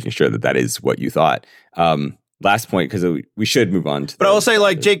making sure that is what you thought. Last point, because we should move on to. But I will say,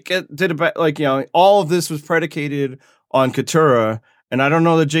 like, Jake did all of this was predicated on Katurah. And I don't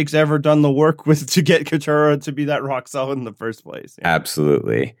know that Jake's ever done the work to get Katurah to be that rock solid in the first place. Yeah.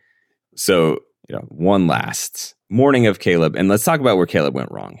 Absolutely. So, one last Mourning of Kaleb. And let's talk about where Kaleb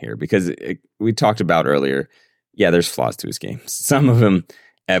went wrong here, because we talked about earlier. Yeah, there's flaws to his game. Some of them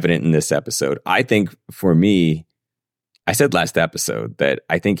evident in this episode. I think for me, I said last episode that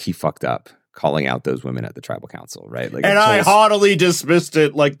I think he fucked up calling out those women at the tribal council, right? Like, and I haughtily dismissed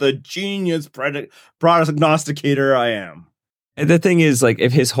it like the genius prognosticator I am. And the thing is, like,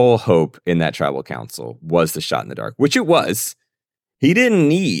 if his whole hope in that tribal council was the shot in the dark, which it was, he didn't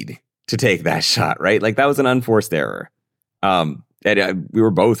need to take that shot, right? Like, that was an unforced error. We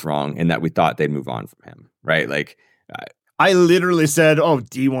were both wrong in that we thought they'd move on from him, right? Like, I literally said, oh,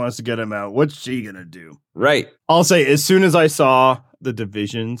 Dee wants to get him out. What's she going to do? Right. I'll say, as soon as I saw the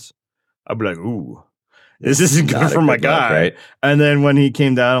divisions, I'd be like, ooh, this isn't good for my guy. Luck, right? And then when he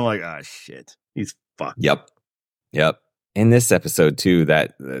came down, I'm like, ah, shit, he's fucked. Yep. In this episode, too,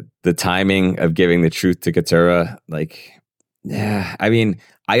 that the timing of giving the truth to Katurah, like, yeah, I mean,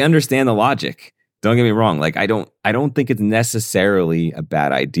 I understand the logic. Don't get me wrong. Like, I don't think it's necessarily a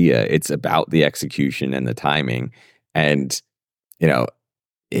bad idea. It's about the execution and the timing. And,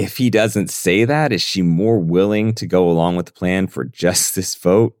 if he doesn't say that, is she more willing to go along with the plan for just this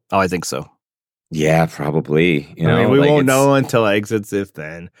vote? Oh, I think so. Yeah, probably. We won't know until exits, if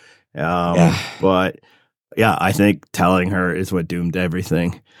then. But yeah, I think telling her is what doomed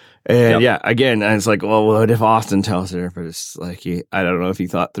everything. And again, it's like, well, what if Austin tells her? But it's like, I don't know if he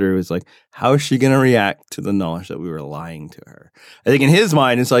thought through. It's like, how is she going to react to the knowledge that we were lying to her? I think in his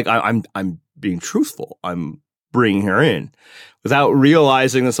mind, it's like, I'm being truthful. I'm bringing her in without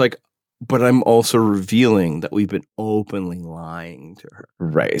realizing it's like, but I'm also revealing that we've been openly lying to her.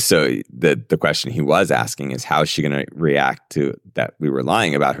 Right. So the question he was asking is, how is she going to react to that we were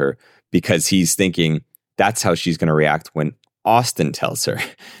lying about her? Because he's thinking that's how she's going to react when Austin tells her,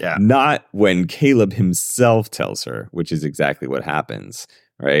 not when Kaleb himself tells her, which is exactly what happens,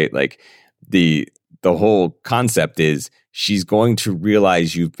 right? Like the the whole concept is she's going to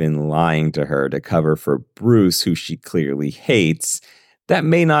realize you've been lying to her to cover for Bruce, who she clearly hates. That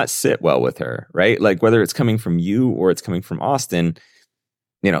may not sit well with her, right? Like whether it's coming from you or it's coming from Austin,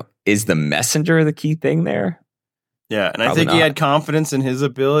 is the messenger the key thing there? Yeah, and Probably I think he not. had confidence in his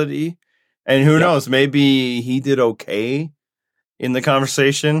ability. And who knows, maybe he did okay in the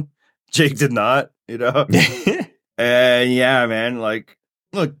conversation. Jake did not, And yeah, man, like,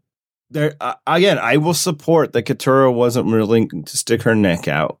 look, there again, I will support that Katurah wasn't willing to stick her neck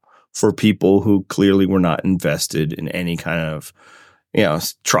out for people who clearly were not invested in any kind of,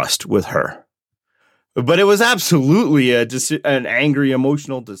 trust with her. But it was absolutely an angry,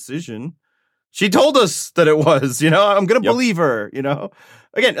 emotional decision. She told us that it was, I'm going to believe her,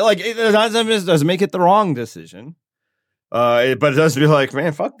 Again, like, it doesn't make it the wrong decision. But it does be like,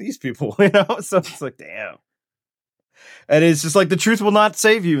 man, fuck these people, So it's like, damn. And it's just like the truth will not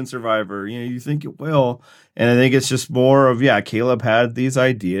save you in Survivor. You think it will. And I think it's just more of, Kaleb had these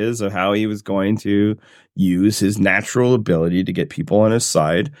ideas of how he was going to use his natural ability to get people on his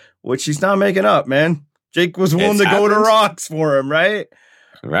side, which he's not making up, man. Jake was willing to go to rocks for him, right?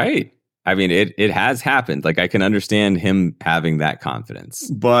 Right. I mean, it has happened. Like, I can understand him having that confidence.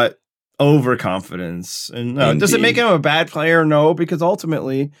 But overconfidence. And does it make him a bad player? No, because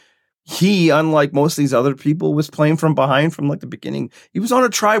ultimately he, unlike most of these other people, was playing from behind from like the beginning. He was on a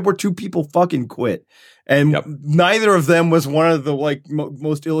tribe where 2 people fucking quit. And neither of them was one of the like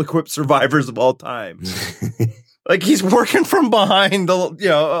most ill-equipped survivors of all time. Like, he's working from behind, a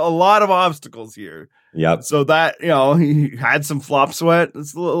lot of obstacles here. Yep. So that, he had some flop sweat.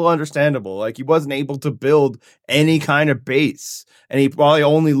 It's a little understandable. Like, he wasn't able to build any kind of base. And he probably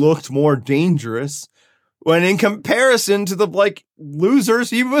only looked more dangerous when in comparison to the, like,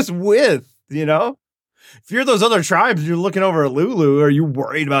 losers he was with, If you're those other tribes, you're looking over at Lulu, are you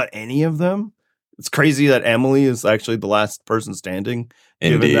worried about any of them? It's crazy that Emily is actually the last person standing,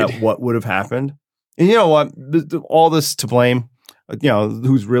 given that what would have happened. And you know what? All this to blame.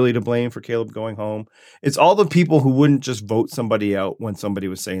 Who's really to blame for Kaleb going home? It's all the people who wouldn't just vote somebody out when somebody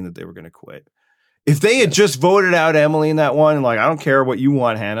was saying that they were going to quit. If they had just voted out Emily in that one, and like, I don't care what you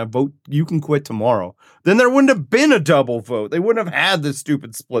want, Hannah, vote, you can quit tomorrow, then there wouldn't have been a double vote. They wouldn't have had this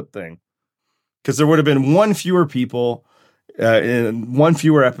stupid split thing because there would have been one fewer people and one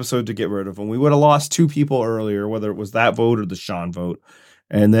fewer episode to get rid of them. We would have lost 2 people earlier, whether it was that vote or the Sean vote.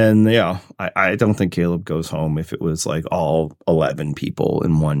 And then, I don't think Kaleb goes home if it was like all 11 people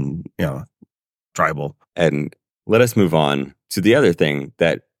in one, tribal. And let us move on to the other thing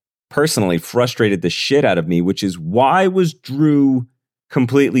that personally frustrated the shit out of me, which is why was Drew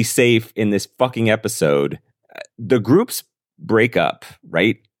completely safe in this fucking episode? The groups break up,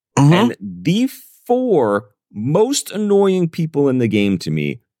 right? Mm-hmm. And the 4 most annoying people in the game to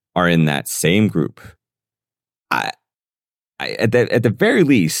me are in that same group. At the very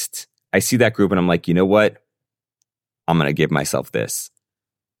least, I see that group and I'm like, you know what? I'm going to give myself this.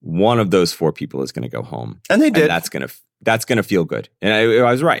 One of those 4 people is going to go home. And they did. And that's going to feel good. And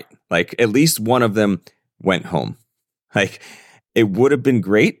I was right. Like, at least one of them went home. Like, it would have been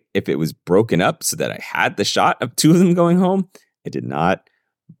great if it was broken up so that I had the shot of 2 of them going home. It did not.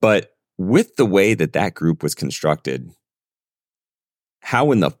 But with the way that group was constructed,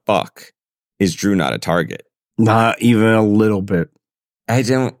 how in the fuck is Drew not a target? Not even a little bit. I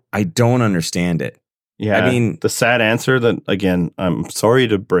don't understand it. Yeah. I mean, the sad answer that, again, I'm sorry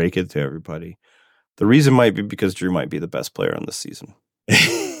to break it to everybody. The reason might be because Drew might be the best player on this season.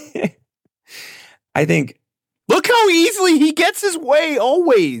 I think. Look how easily he gets his way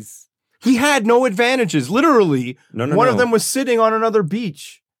always. He had no advantages. Literally. One of them was sitting on another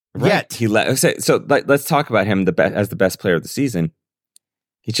beach. Right. Yet. So let's talk about him as the best player of the season.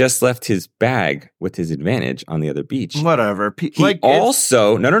 He just left his bag with his advantage on the other beach. Whatever.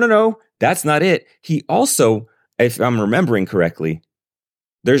 No. That's not it. He also, if I'm remembering correctly,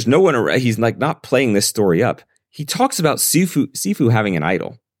 there's no one around. He's like not playing this story up. He talks about Sifu having an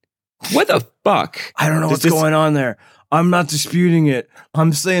idol. What the fuck? I don't know what's going on there. I'm not disputing it.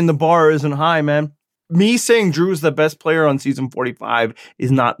 I'm saying the bar isn't high, man. Me saying Drew is the best player on season 45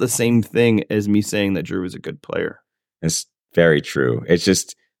 is not the same thing as me saying that Drew is a good player. It's very true. It's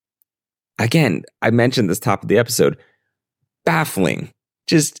just, again, I mentioned this top of the episode, baffling.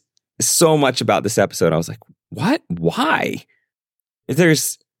 Just so much about this episode. I was like, what? Why?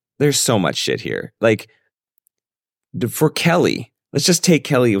 There's so much shit here. Like, for Kellie, let's just take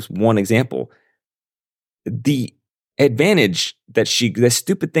Kellie as one example. The advantage that the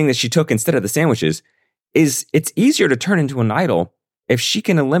stupid thing that she took instead of the sandwiches is it's easier to turn into an idol if she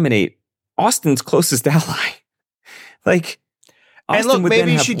can eliminate Austin's closest ally. Like, And look,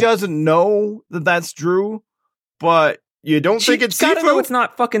 maybe she doesn't know that that's Drew, but you don't think it's Sifu? Know it's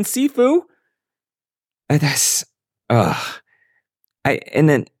not fucking Sifu. That's, and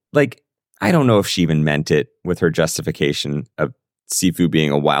then, like, I don't know if she even meant it with her justification of Sifu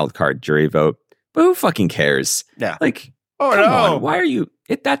being a wild card jury vote, but who fucking cares? Yeah. Like, come on, why are you?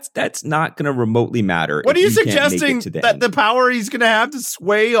 That's not going to remotely matter. What are you suggesting? That the power he's going to have to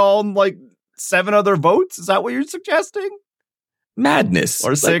sway all like 7 other votes? Is that what you're suggesting? Madness.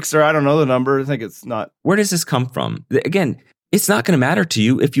 Or 6, or I don't know the number. I think it's not. Where does this come from? Again, it's not going to matter to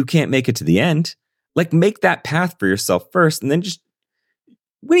you if you can't make it to the end. Like, make that path for yourself first, and then just,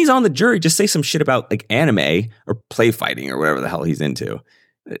 when he's on the jury, just say some shit about like anime or play fighting or whatever the hell he's into.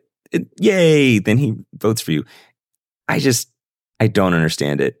 Yay, then he votes for you. I don't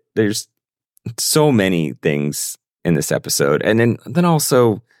understand it. There's so many things in this episode. And then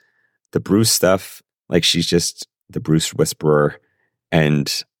also the Bruce stuff, like she's just the Bruce whisperer.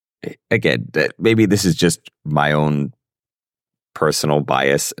 And again, that maybe this is just my own personal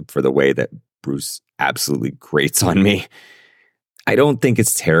bias for the way that Bruce absolutely grates on me. I don't think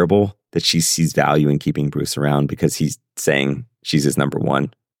it's terrible that she sees value in keeping Bruce around because he's saying she's his number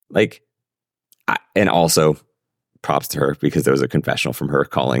one. Like, and also props to her because there was a confessional from her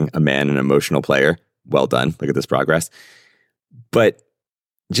calling a man an emotional player. Well done. Look at this progress. But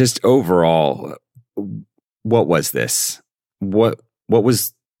just overall, what was this? What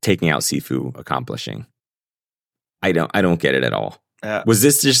was taking out Sifu accomplishing? I don't get it at all. Was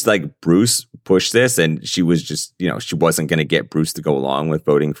this just like Bruce pushed this and she was just, she wasn't going to get Bruce to go along with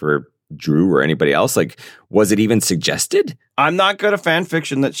voting for Drew or anybody else? Like, was it even suggested? I'm not good at fan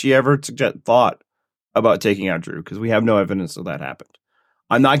fiction that she ever thought about taking out Drew because we have no evidence of that happened.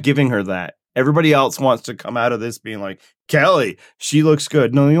 I'm not giving her that. Everybody else wants to come out of this being like, Kellie, she looks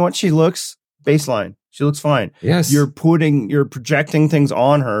good. No, you know what? She looks baseline. She looks fine. Yes. You're projecting things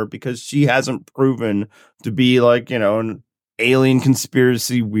on her because she hasn't proven to be like, an alien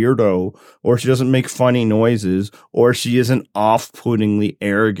conspiracy weirdo, or she doesn't make funny noises, or she isn't off-puttingly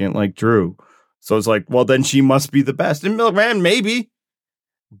arrogant like Drew. So it's like, well, then she must be the best. And man, maybe.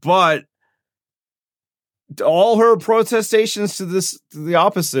 But all her protestations to the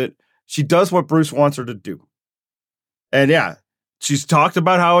opposite, she does what Bruce wants her to do. And yeah, she's talked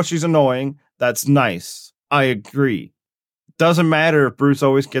about how she's annoying. That's nice. I agree. Doesn't matter if Bruce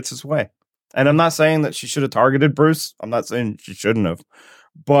always gets his way. And I'm not saying that she should have targeted Bruce. I'm not saying she shouldn't have.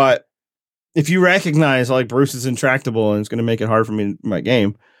 But if you recognize like Bruce is intractable and it's going to make it hard for me in my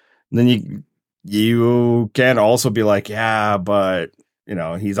game, then you can also be like, yeah, but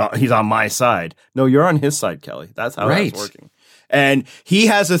he's on my side. No, you're on his side, Kellie. That's how that's working. And he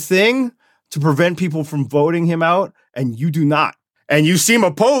has a thing to prevent people from voting him out, and you do not. And you seem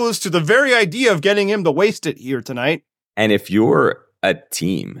opposed to the very idea of getting him to waste it here tonight. And if you're a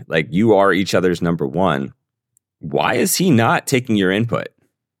team, like you are each other's number one, why is he not taking your input?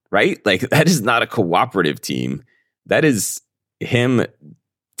 Right? Like, that is not a cooperative team. That is him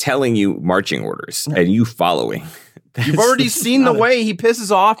telling you marching orders and you following. You've already seen the way he pisses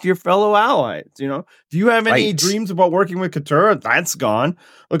off your fellow allies. Do you have any dreams about working with Katurah? That's gone.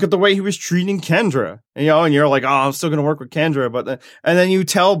 Look at the way he was treating Kendra. And you're like, oh, I'm still going to work with Kendra. And then you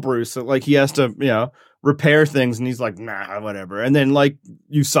tell Bruce that like he has to, repair things, and he's like, nah, whatever. And then like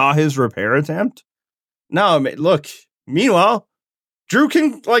you saw his repair attempt. No, look. Meanwhile, Drew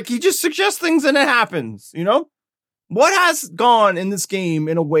can he just suggests things and it happens. What has gone in this game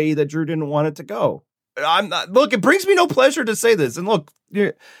in a way that Drew didn't want it to go? Look, it brings me no pleasure to say this. And look,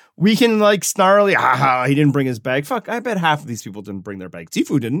 we can like snarly, he didn't bring his bag. Fuck, I bet half of these people didn't bring their bag.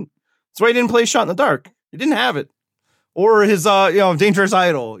 Sifu didn't. That's why he didn't play Shot in the Dark. He didn't have it. Or his, Dangerous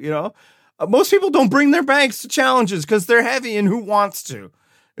Idol, Most people don't bring their bags to challenges because they're heavy, and who wants to?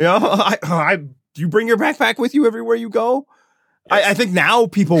 Do you bring your backpack with you everywhere you go? Yes. I think now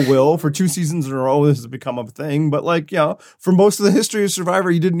people will. For 2 seasons in a row, this has become a thing. But for most of the history of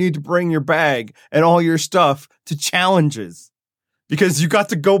Survivor, you didn't need to bring your bag and all your stuff to challenges because you got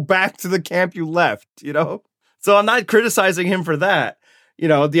to go back to the camp you left, So I'm not criticizing him for that.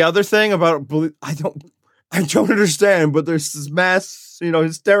 The other thing about, I don't understand, but there's this mass,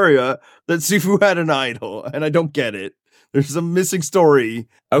 hysteria that Sifu had an idol, and I don't get it. There's a missing story.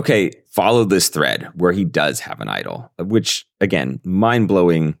 Okay, follow this thread where he does have an idol, which, again,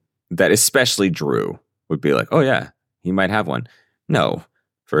 mind-blowing that especially Drew would be like, oh yeah, he might have one. No,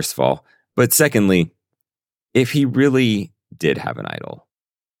 first of all. But secondly, if he really did have an idol,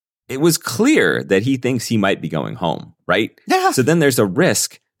 it was clear that he thinks he might be going home, right? Yeah. So then there's a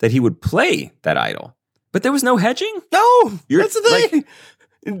risk that he would play that idol. But there was no hedging? No, that's the thing.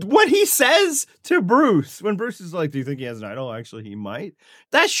 what he says to Bruce, when Bruce is like, do you think he has an idol? Actually, he might.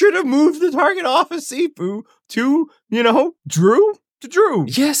 That should have moved the target off of Sifu to, Drew to Drew.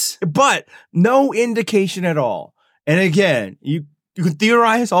 Yes. But no indication at all. And again, you can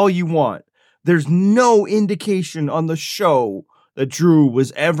theorize all you want. There's no indication on the show that Drew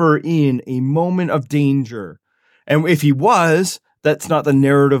was ever in a moment of danger. And if he was, that's not the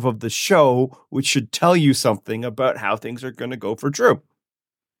narrative of the show, which should tell you something about how things are going to go for Drew.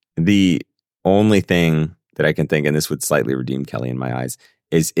 The only thing that I can think, and this would slightly redeem Kellie in my eyes,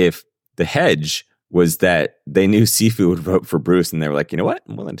 is if the hedge was that they knew Sifu would vote for Bruce and they were like, you know what?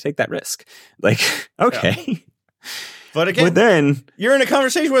 I'm willing to take that risk. Like, okay. Yeah. But again, then you're in a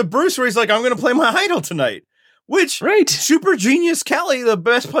conversation with Bruce where he's like, I'm going to play my idol tonight. Which, right. super genius Kellie, the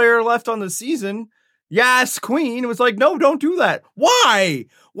best player left on the season, yes, Queen, was like, no, don't do that. Why?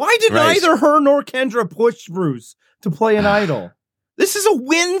 Why did neither her nor Kendra push Bruce to play an idol? This is a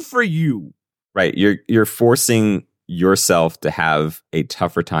win for you. Right. You're forcing yourself to have a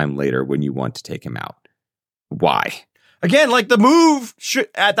tougher time later when you want to take him out. Why? Again, like the move should,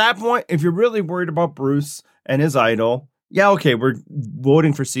 at that point, if you're really worried about Bruce and his idol, yeah, okay, we're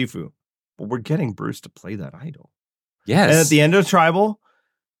voting for Sifu, but we're getting Bruce to play that idol. Yes. And at the end of Tribal,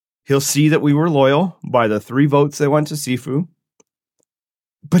 he'll see that we were loyal by the 3 votes that went to Sifu,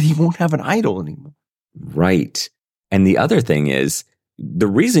 but he won't have an idol anymore. Right. And the other thing is, the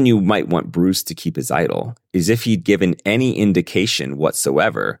reason you might want Bruce to keep his idol is if he'd given any indication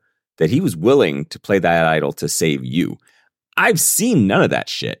whatsoever that he was willing to play that idol to save you. I've seen none of that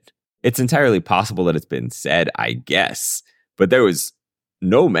shit. It's entirely possible that it's been said, I guess, but there was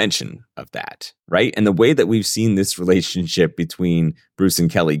no mention of that, right? And the way that we've seen this relationship between Bruce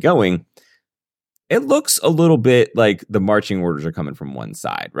and Kellie going, it looks a little bit like the marching orders are coming from one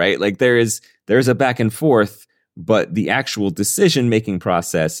side, right? Like there's a back and forth, but the actual decision-making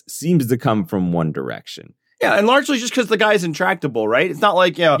process seems to come from one direction. Yeah, and largely just because the guy's intractable, right? It's not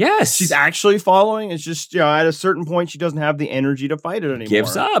like, yes, she's actually following. It's just, at a certain point, she doesn't have the energy to fight it anymore.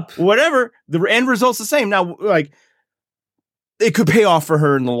 Gives up. Whatever. The end result's the same. Now, like, it could pay off for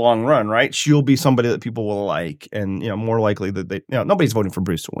her in the long run, right? She'll be somebody that people will like, and, more likely that they, nobody's voting for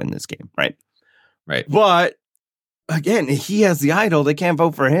Bruce to win this game, right? Right. But, again, he has the idol. They can't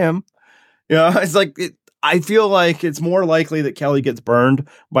vote for him. It's like, I feel like it's more likely that Kellie gets burned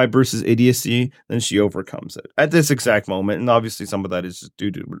by Bruce's idiocy than she overcomes it at this exact moment. And obviously some of that is just due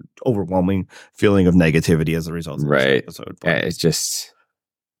to overwhelming feeling of negativity as a result of this episode. Yeah, it's just,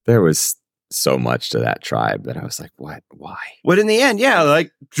 there was so much to that tribe that I was like, what? Why? But in the end,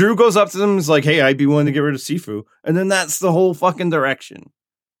 like Drew goes up to them and is like, hey, I'd be willing to get rid of Sifu. And then that's the whole fucking direction.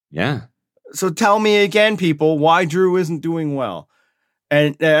 Yeah. So tell me again, people, why Drew isn't doing well.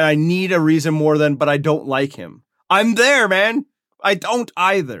 And I need a reason more than, but I don't like him. I'm there, man. I don't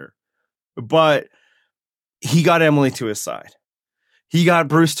either. But he got Emily to his side. He got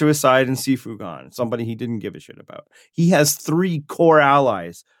Bruce to his side and Sifu gone. Somebody he didn't give a shit about. He has 3 core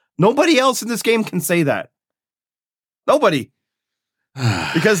allies. Nobody else in this game can say that. Nobody.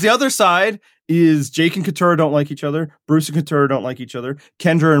 Because the other side is Jake and Katurah don't like each other. Bruce and Katurah don't like each other.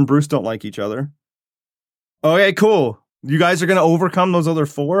 Kendra and Bruce don't like each other. Okay, cool. You guys are going to overcome those other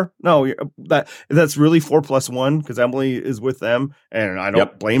 4? No, that's really 4 plus 1 because Emily is with them, and I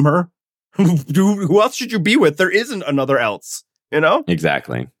don't blame her. Who else should you be with? There isn't another else,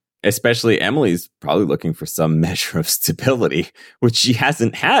 Exactly. Especially Emily's probably looking for some measure of stability, which she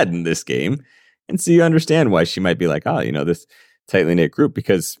hasn't had in this game. And so you understand why she might be like, this tightly knit group,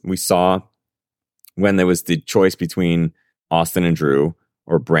 because we saw when there was the choice between Austin and Drew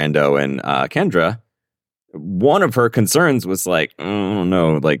or Brando and Kendra, one of her concerns was like, oh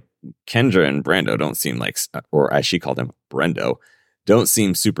no, like Kendra and Brando don't seem like, or as she called him, Brendo, don't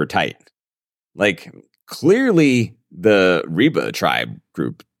seem super tight. Like clearly the Reba tribe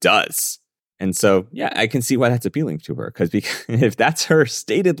group does. And so, yeah, I can see why that's appealing to her. Because if that's her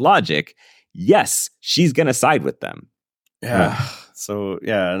stated logic, yes, she's going to side with them. Yeah. So,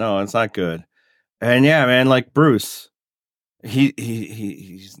 no, it's not good. And yeah, man, like Bruce,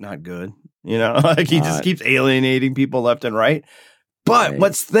 he's not good. Like he just keeps alienating people left and right. But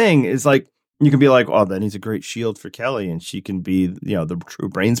what's the thing is like, you can be like, oh, then he's a great shield for Kellie and she can be, the true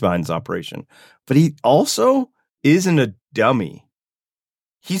brains behind this operation. But he also isn't a dummy.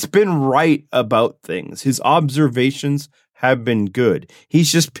 He's been right about things. His observations have been good.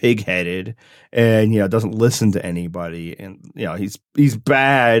 He's just pig-headed and, doesn't listen to anybody. And, he's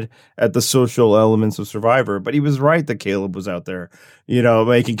bad at the social elements of Survivor, but he was right that Kaleb was out there,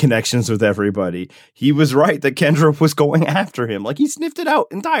 making connections with everybody. He was right that Kendra was going after him. Like he sniffed it out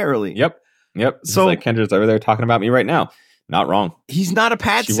entirely. Yep. So like Kendra's over there talking about me right now. Not wrong. He's not a She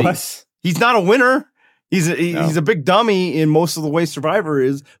patsy. was. He's not a winner. He's a big dummy in most of the way Survivor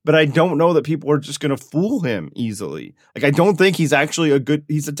is, but I don't know that people are just going to fool him easily. Like, I don't think he's actually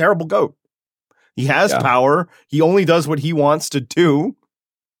he's a terrible goat. He has power. He only does what he wants to do.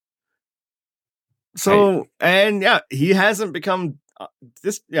 So, he hasn't become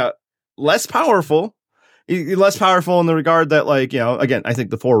less powerful. He's less powerful in the regard that, like, again, I think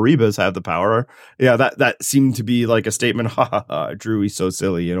the 4 Rebas have the power. Yeah, that seemed to be like a statement. Ha ha ha, Drew, he's so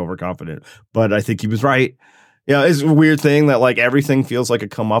silly and overconfident. But I think he was right. Yeah, it's a weird thing that, like, everything feels like a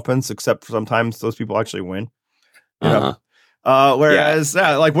comeuppance, except sometimes those people actually win. Whereas,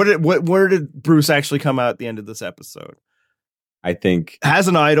 like, where did Bruce actually come out at the end of this episode? I think has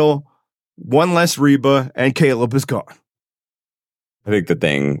an idol, one less Reba, and Kaleb is gone. I think the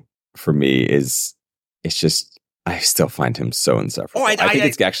thing for me is it's just I still find him so insufferable. I think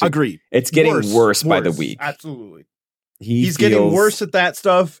it's actually agreed. It's getting worse by the week. Absolutely, he's getting worse at that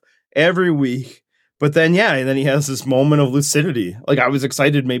stuff every week. But then, and then he has this moment of lucidity. Like, I was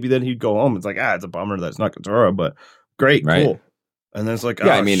excited maybe then he'd go home. It's like, it's a bummer that's not Katurah, but great, cool. And then it's like,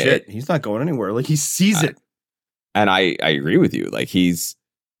 shit, he's not going anywhere. Like, he sees it. And I agree with you. Like, his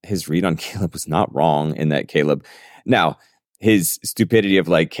read on Kaleb was not wrong in that Kaleb. Now, his stupidity of,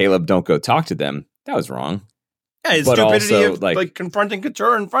 like, Kaleb, don't go talk to them, that was wrong. Yeah, his stupidity also, of, like, confronting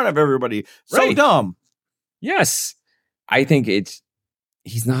Katurah in front of everybody. So dumb. Yes. I think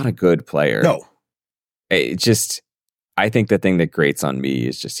he's not a good player. No. I think the thing that grates on me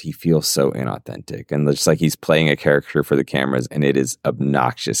is just he feels so inauthentic and just like he's playing a character for the cameras, and it is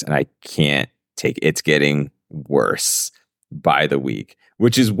obnoxious, and I can't take it. It's getting worse by the week,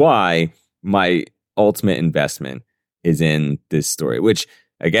 which is why my ultimate investment is in this story, which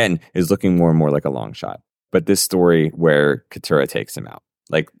again is looking more and more like a long shot. But this story where Katurah takes him out,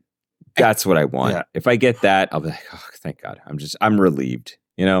 like, that's what I want. Yeah. If I get that, I'll be like, oh, thank God. I'm relieved.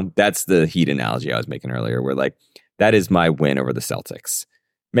 That's the Heat analogy I was making earlier, where, like, that is my win over the Celtics.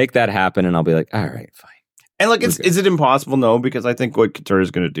 Make that happen, and I'll be like, all right, fine. And, like, is it impossible? No, because I think what Katurah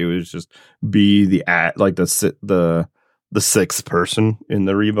is going to do is just be the sixth person in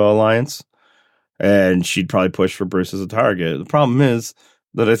the Reba Alliance, and she'd probably push for Bruce as a target. The problem is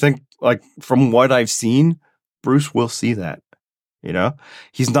that I think, like, from what I've seen, Bruce will see that.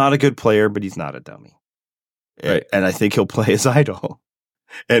 He's not a good player, but he's not a dummy. Right. And I think he'll play his idol.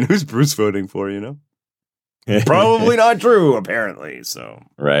 And who's Bruce voting for, Probably not Drew, apparently. So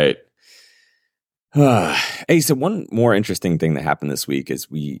right. Hey, so one more interesting thing that happened this week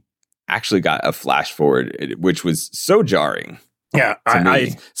is we actually got a flash forward, which was so jarring. Yeah,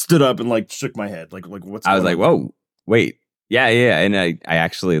 I stood up and, like, shook my head, like what's? I was like, whoa, wait, yeah, and I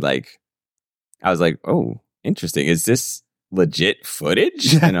actually, like, I was like, oh, interesting. Is this legit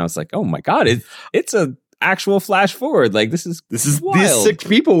footage? And I was like, oh my God, it's a actual flash forward. Like, this is wild. These 6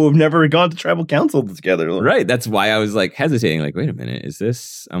 people who have never gone to tribal council together. Right. That's why I was, like, hesitating. Like, wait a minute, is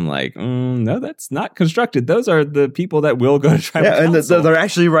this? I'm like, no, that's not constructed. Those are the people that will go to tribal council. And they're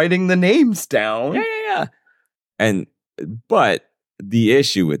actually writing the names down. Yeah. But the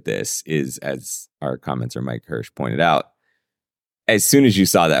issue with this is, as our commenter Mike Hirsch pointed out, as soon as you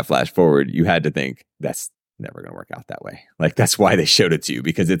saw that flash forward, you had to think that's never going to work out that way. Like, that's why they showed it to you,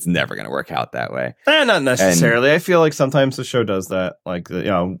 because it's never going to work out that way. Not necessarily. I feel like sometimes the show does that. Like,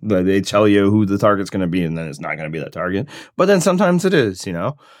 they tell you who the target's going to be, and then it's not going to be that target. But then sometimes it is,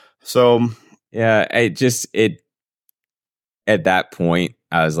 So yeah, at that point,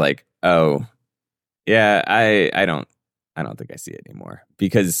 I was like, oh yeah, I don't think I see it anymore,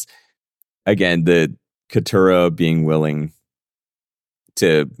 because again, the Katurah being willing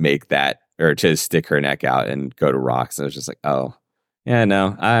to make that, or to stick her neck out and go to rocks, I was just like, oh, yeah,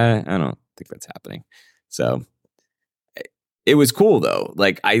 no, I don't think that's happening. So it was cool, though.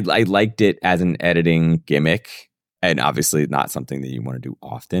 Like, I liked it as an editing gimmick, and obviously not something that you want to do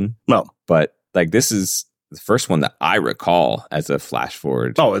often. No. But, like, this is the first one that I recall as a flash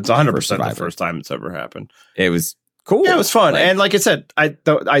forward. Oh, it's 100% the first time it's ever happened. It was cool. Yeah, it was fun. And like I said, I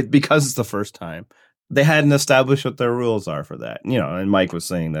because it's the first time, they hadn't established what their rules are for that. And Mike was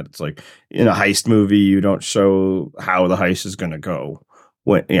saying that it's like, in a heist movie, you don't show how the heist is going to go.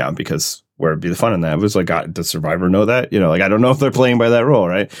 Because where would be the fun in that? It was like, does Survivor know that? I don't know if they're playing by that rule,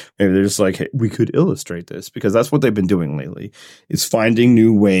 right? Maybe they're just like, hey, we could illustrate this, because that's what they've been doing lately, is finding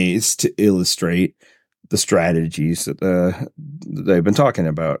new ways to illustrate the strategies that they've been talking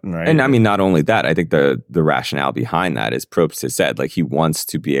about. Right? And I mean, not only that, I think the rationale behind that is Probst has said, like, he wants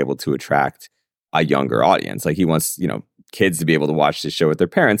to be able to attract a younger audience. Like, he wants, kids to be able to watch this show with their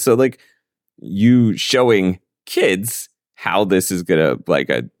parents. So, like, you showing kids how this is going to, like,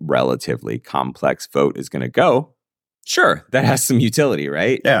 a relatively complex vote is going to go, Sure, that has some utility,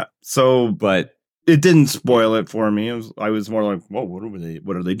 right? Yeah. So, But it didn't spoil it for me. I was more like, whoa,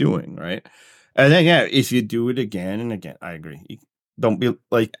 what are they doing? Right. And then, yeah, if you do it again and again, I agree. You don't be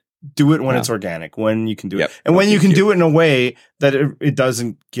like, do it when it's organic, when you can do it. And when you can do it in a way that it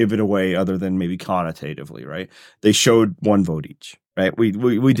doesn't give it away other than maybe connotatively, right? They showed one vote each, right? We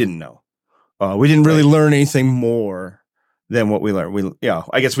didn't know. We didn't really learn anything more than what we learned.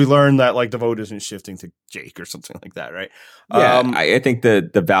 I guess we learned that like the vote isn't shifting to Jake or something like that, right? Yeah, I think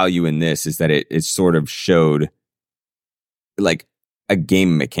the value in this is that it sort of showed like a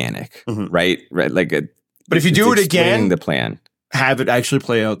game mechanic, right? Like but if you do it again, the plan, have it actually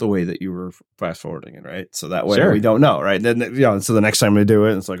play out the way that you were fast forwarding it, right? So that way we don't know, right? Then so the next time we do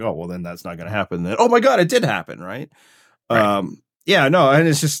it, it's like, oh well, then that's not going to happen. Then oh my god, it did happen, right? And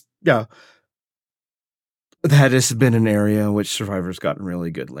it's just that has been an area in which Survivor's gotten really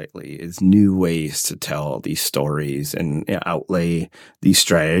good lately, is new ways to tell these stories and outlay these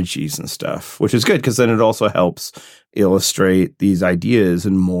strategies and stuff, which is good because then it also helps illustrate these ideas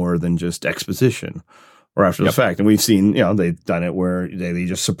in more than just exposition or after the fact. And we've seen, they've done it where they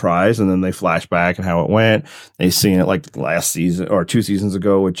just surprise and then they flash back and how it went. They've seen it like last season or 2 seasons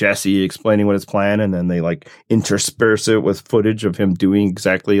ago with Jesse explaining what his plan, and then they like intersperse it with footage of him doing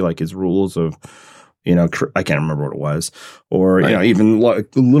exactly like his rules of, I can't remember what it was, or even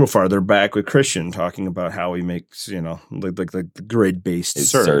like a little farther back with Christian talking about how he makes like the grid based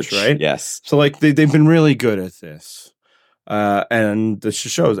search, right? Yes. So like they've been really good at this, and this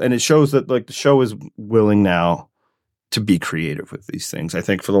shows, and it shows that like the show is willing now to be creative with these things. I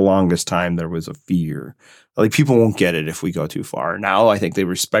think for the longest time there was a fear, like people won't get it if we go too far. Now I think they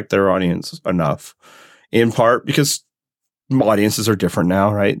respect their audience enough, in part because audiences are different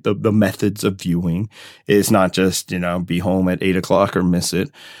now, right? The methods of viewing is not just, be home at 8:00 or miss it.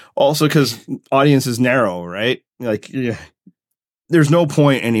 Also because audience is narrow, right? Like, there's no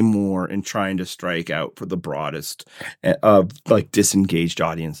point anymore in trying to strike out for the broadest of like disengaged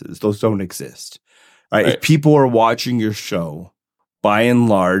audiences. Those don't exist. Right? If people are watching your show, by and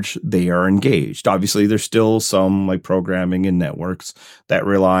large, they are engaged. Obviously, there's still some like programming and networks that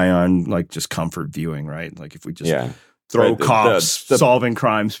rely on like just comfort viewing, right? Like if we just throw cops solving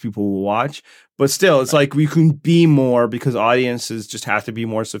crimes, people will watch. But still, it's like we can be more because audiences just have to be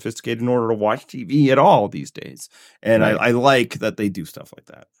more sophisticated in order to watch TV at all these days. And I like that they do stuff like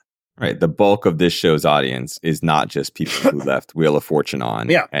that. Right. The bulk of this show's audience is not just people who left Wheel of Fortune on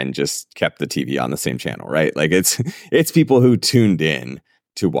and just kept the TV on the same channel, right? Like it's people who tuned in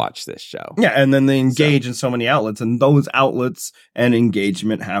to watch this show. Yeah, and then they engage in so many outlets, and those outlets and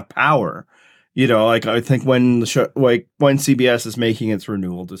engagement have power. Like I think when the show, like when CBS is making its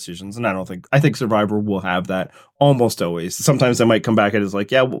renewal decisions, and I think Survivor will have that almost always. Sometimes they might come back and it's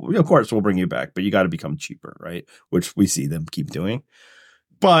like, yeah, well, of course we'll bring you back, but you got to become cheaper, right? Which we see them keep doing.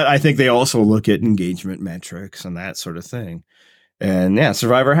 But I think they also look at engagement metrics and that sort of thing. And yeah,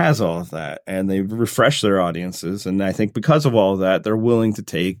 Survivor has all of that, and they refresh their audiences. And I think because of all of that, they're willing to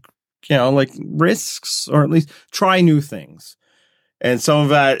take, like risks or at least try new things. And some of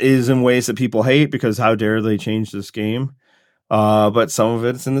that is in ways that people hate because how dare they change this game? But some of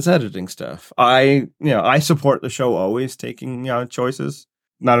it's in this editing stuff. I support the show always taking choices.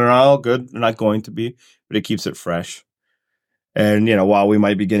 Not at all good. They're not going to be, but it keeps it fresh. And while we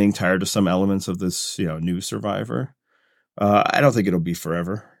might be getting tired of some elements of this new Survivor, I don't think it'll be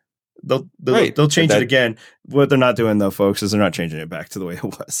forever. They'll change it again. What they're not doing though, folks, is they're not changing it back to the way it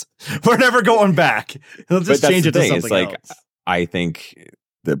was. We're never going back. They'll just change it to something else. I think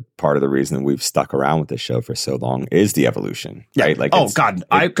the part of the reason that we've stuck around with this show for so long is the evolution, right? Like,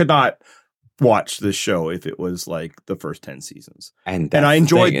 I could not watch this show if it was like the first 10 seasons. And I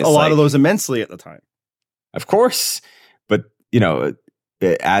enjoyed a lot of those immensely at the time. Of course. But,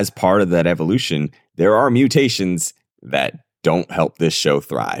 as part of that evolution, there are mutations that don't help this show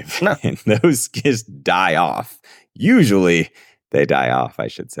thrive. No. And those just die off. Usually they die off, I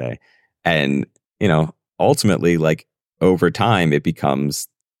should say. And, ultimately, like, over time, it becomes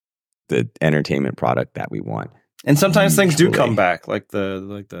the entertainment product that we want. And sometimes things do come back, like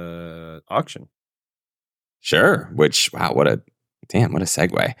the auction. Sure. Which what a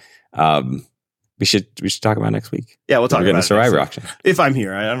segue. We should talk about next week. Yeah, we'll talk about the Survivor auction. If I'm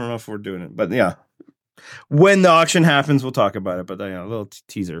here, I don't know if we're doing it, but yeah, when the auction happens, we'll talk about it. But a little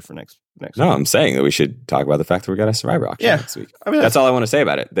teaser for next. No, week. I'm saying that we should talk about the fact that we got a Survivor auction next week. I mean, that's all I want to say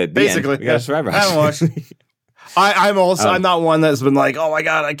about it. Basically, we got a Survivor auction. I haven't watched. I'm not one that's been like, oh my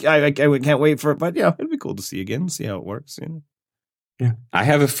God, I can't wait for it. But yeah, it'd be cool to see again, see how it works. Yeah. I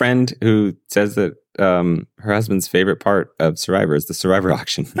have a friend who says that her husband's favorite part of Survivor is the Survivor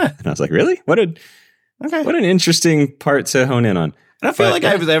auction. And I was like, really? What Okay. What an interesting part to hone in on. And I feel like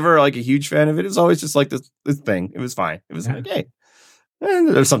I was ever like a huge fan of it. It was always just like this thing. It was fine. It was like, hey. And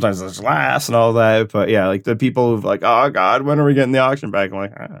there's sometimes there's laughs and all that. But yeah, like the people who've like, oh God, when are we getting the auction back? I'm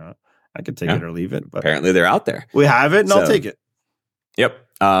like, I don't know. I could take it or leave it. But apparently they're out there. We have it and I'll take it. Yep.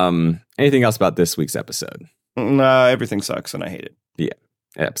 Anything else about this week's episode? Everything sucks and I hate it. Yeah,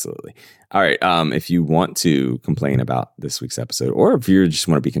 absolutely. All right. If you want to complain about this week's episode, or if you just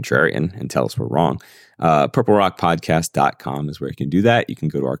want to be contrarian and tell us we're wrong, purplerockpodcast.com is where you can do that. You can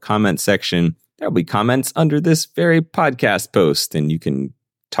go to our comment section. There'll be comments under this very podcast post, and you can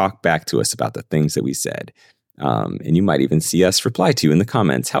talk back to us about the things that we said. And you might even see us reply to you in the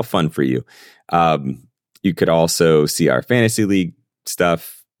comments. How fun for you. You could also see our fantasy league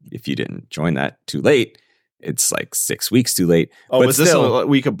stuff. If you didn't join that too late, it's like 6 weeks too late. Oh, but was this a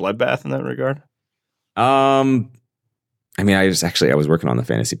week of bloodbath in that regard? I mean, I was working on the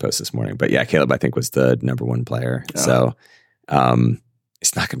fantasy post this morning, but yeah, Kaleb, I think, was the number one player. Oh. So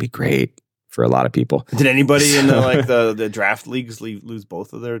it's not going to be great for a lot of people. Did anybody in the draft leagues lose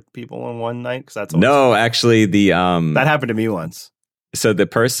both of their people in one night? Because that's no, actually that happened to me once. So the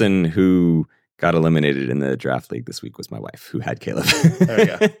person who got eliminated in the draft league this week was my wife, who had Kaleb. There you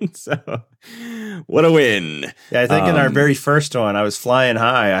go. So what a win. Yeah, I think in our very first one, I was flying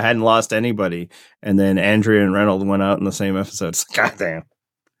high. I hadn't lost anybody. And then Andrea and Reynolds went out in the same episode. Goddamn.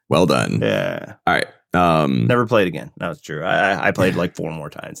 Well done. Yeah. All right. Never played again. No, it's true. I played like 4 more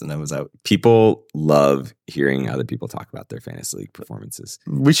times and then was out. People love hearing other people talk about their fantasy league performances.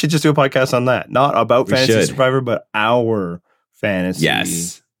 We should just do a podcast on that. Not about Fantasy Survivor, but our fantasy.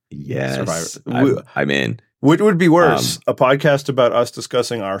 Yes. Survivor. I'm in. What would be worse? A podcast about us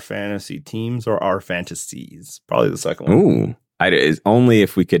discussing our fantasy teams or our fantasies? Probably the second one. Ooh. Only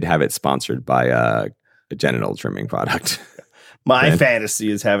if we could have it sponsored by a genital trimming product. My fantasy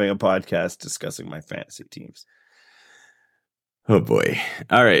is having a podcast discussing my fantasy teams. Oh, boy.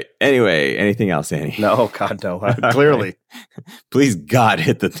 All right. Anyway, anything else, Annie? No, God, no. Clearly. Please, God,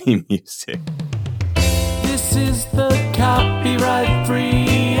 hit the theme music. This is the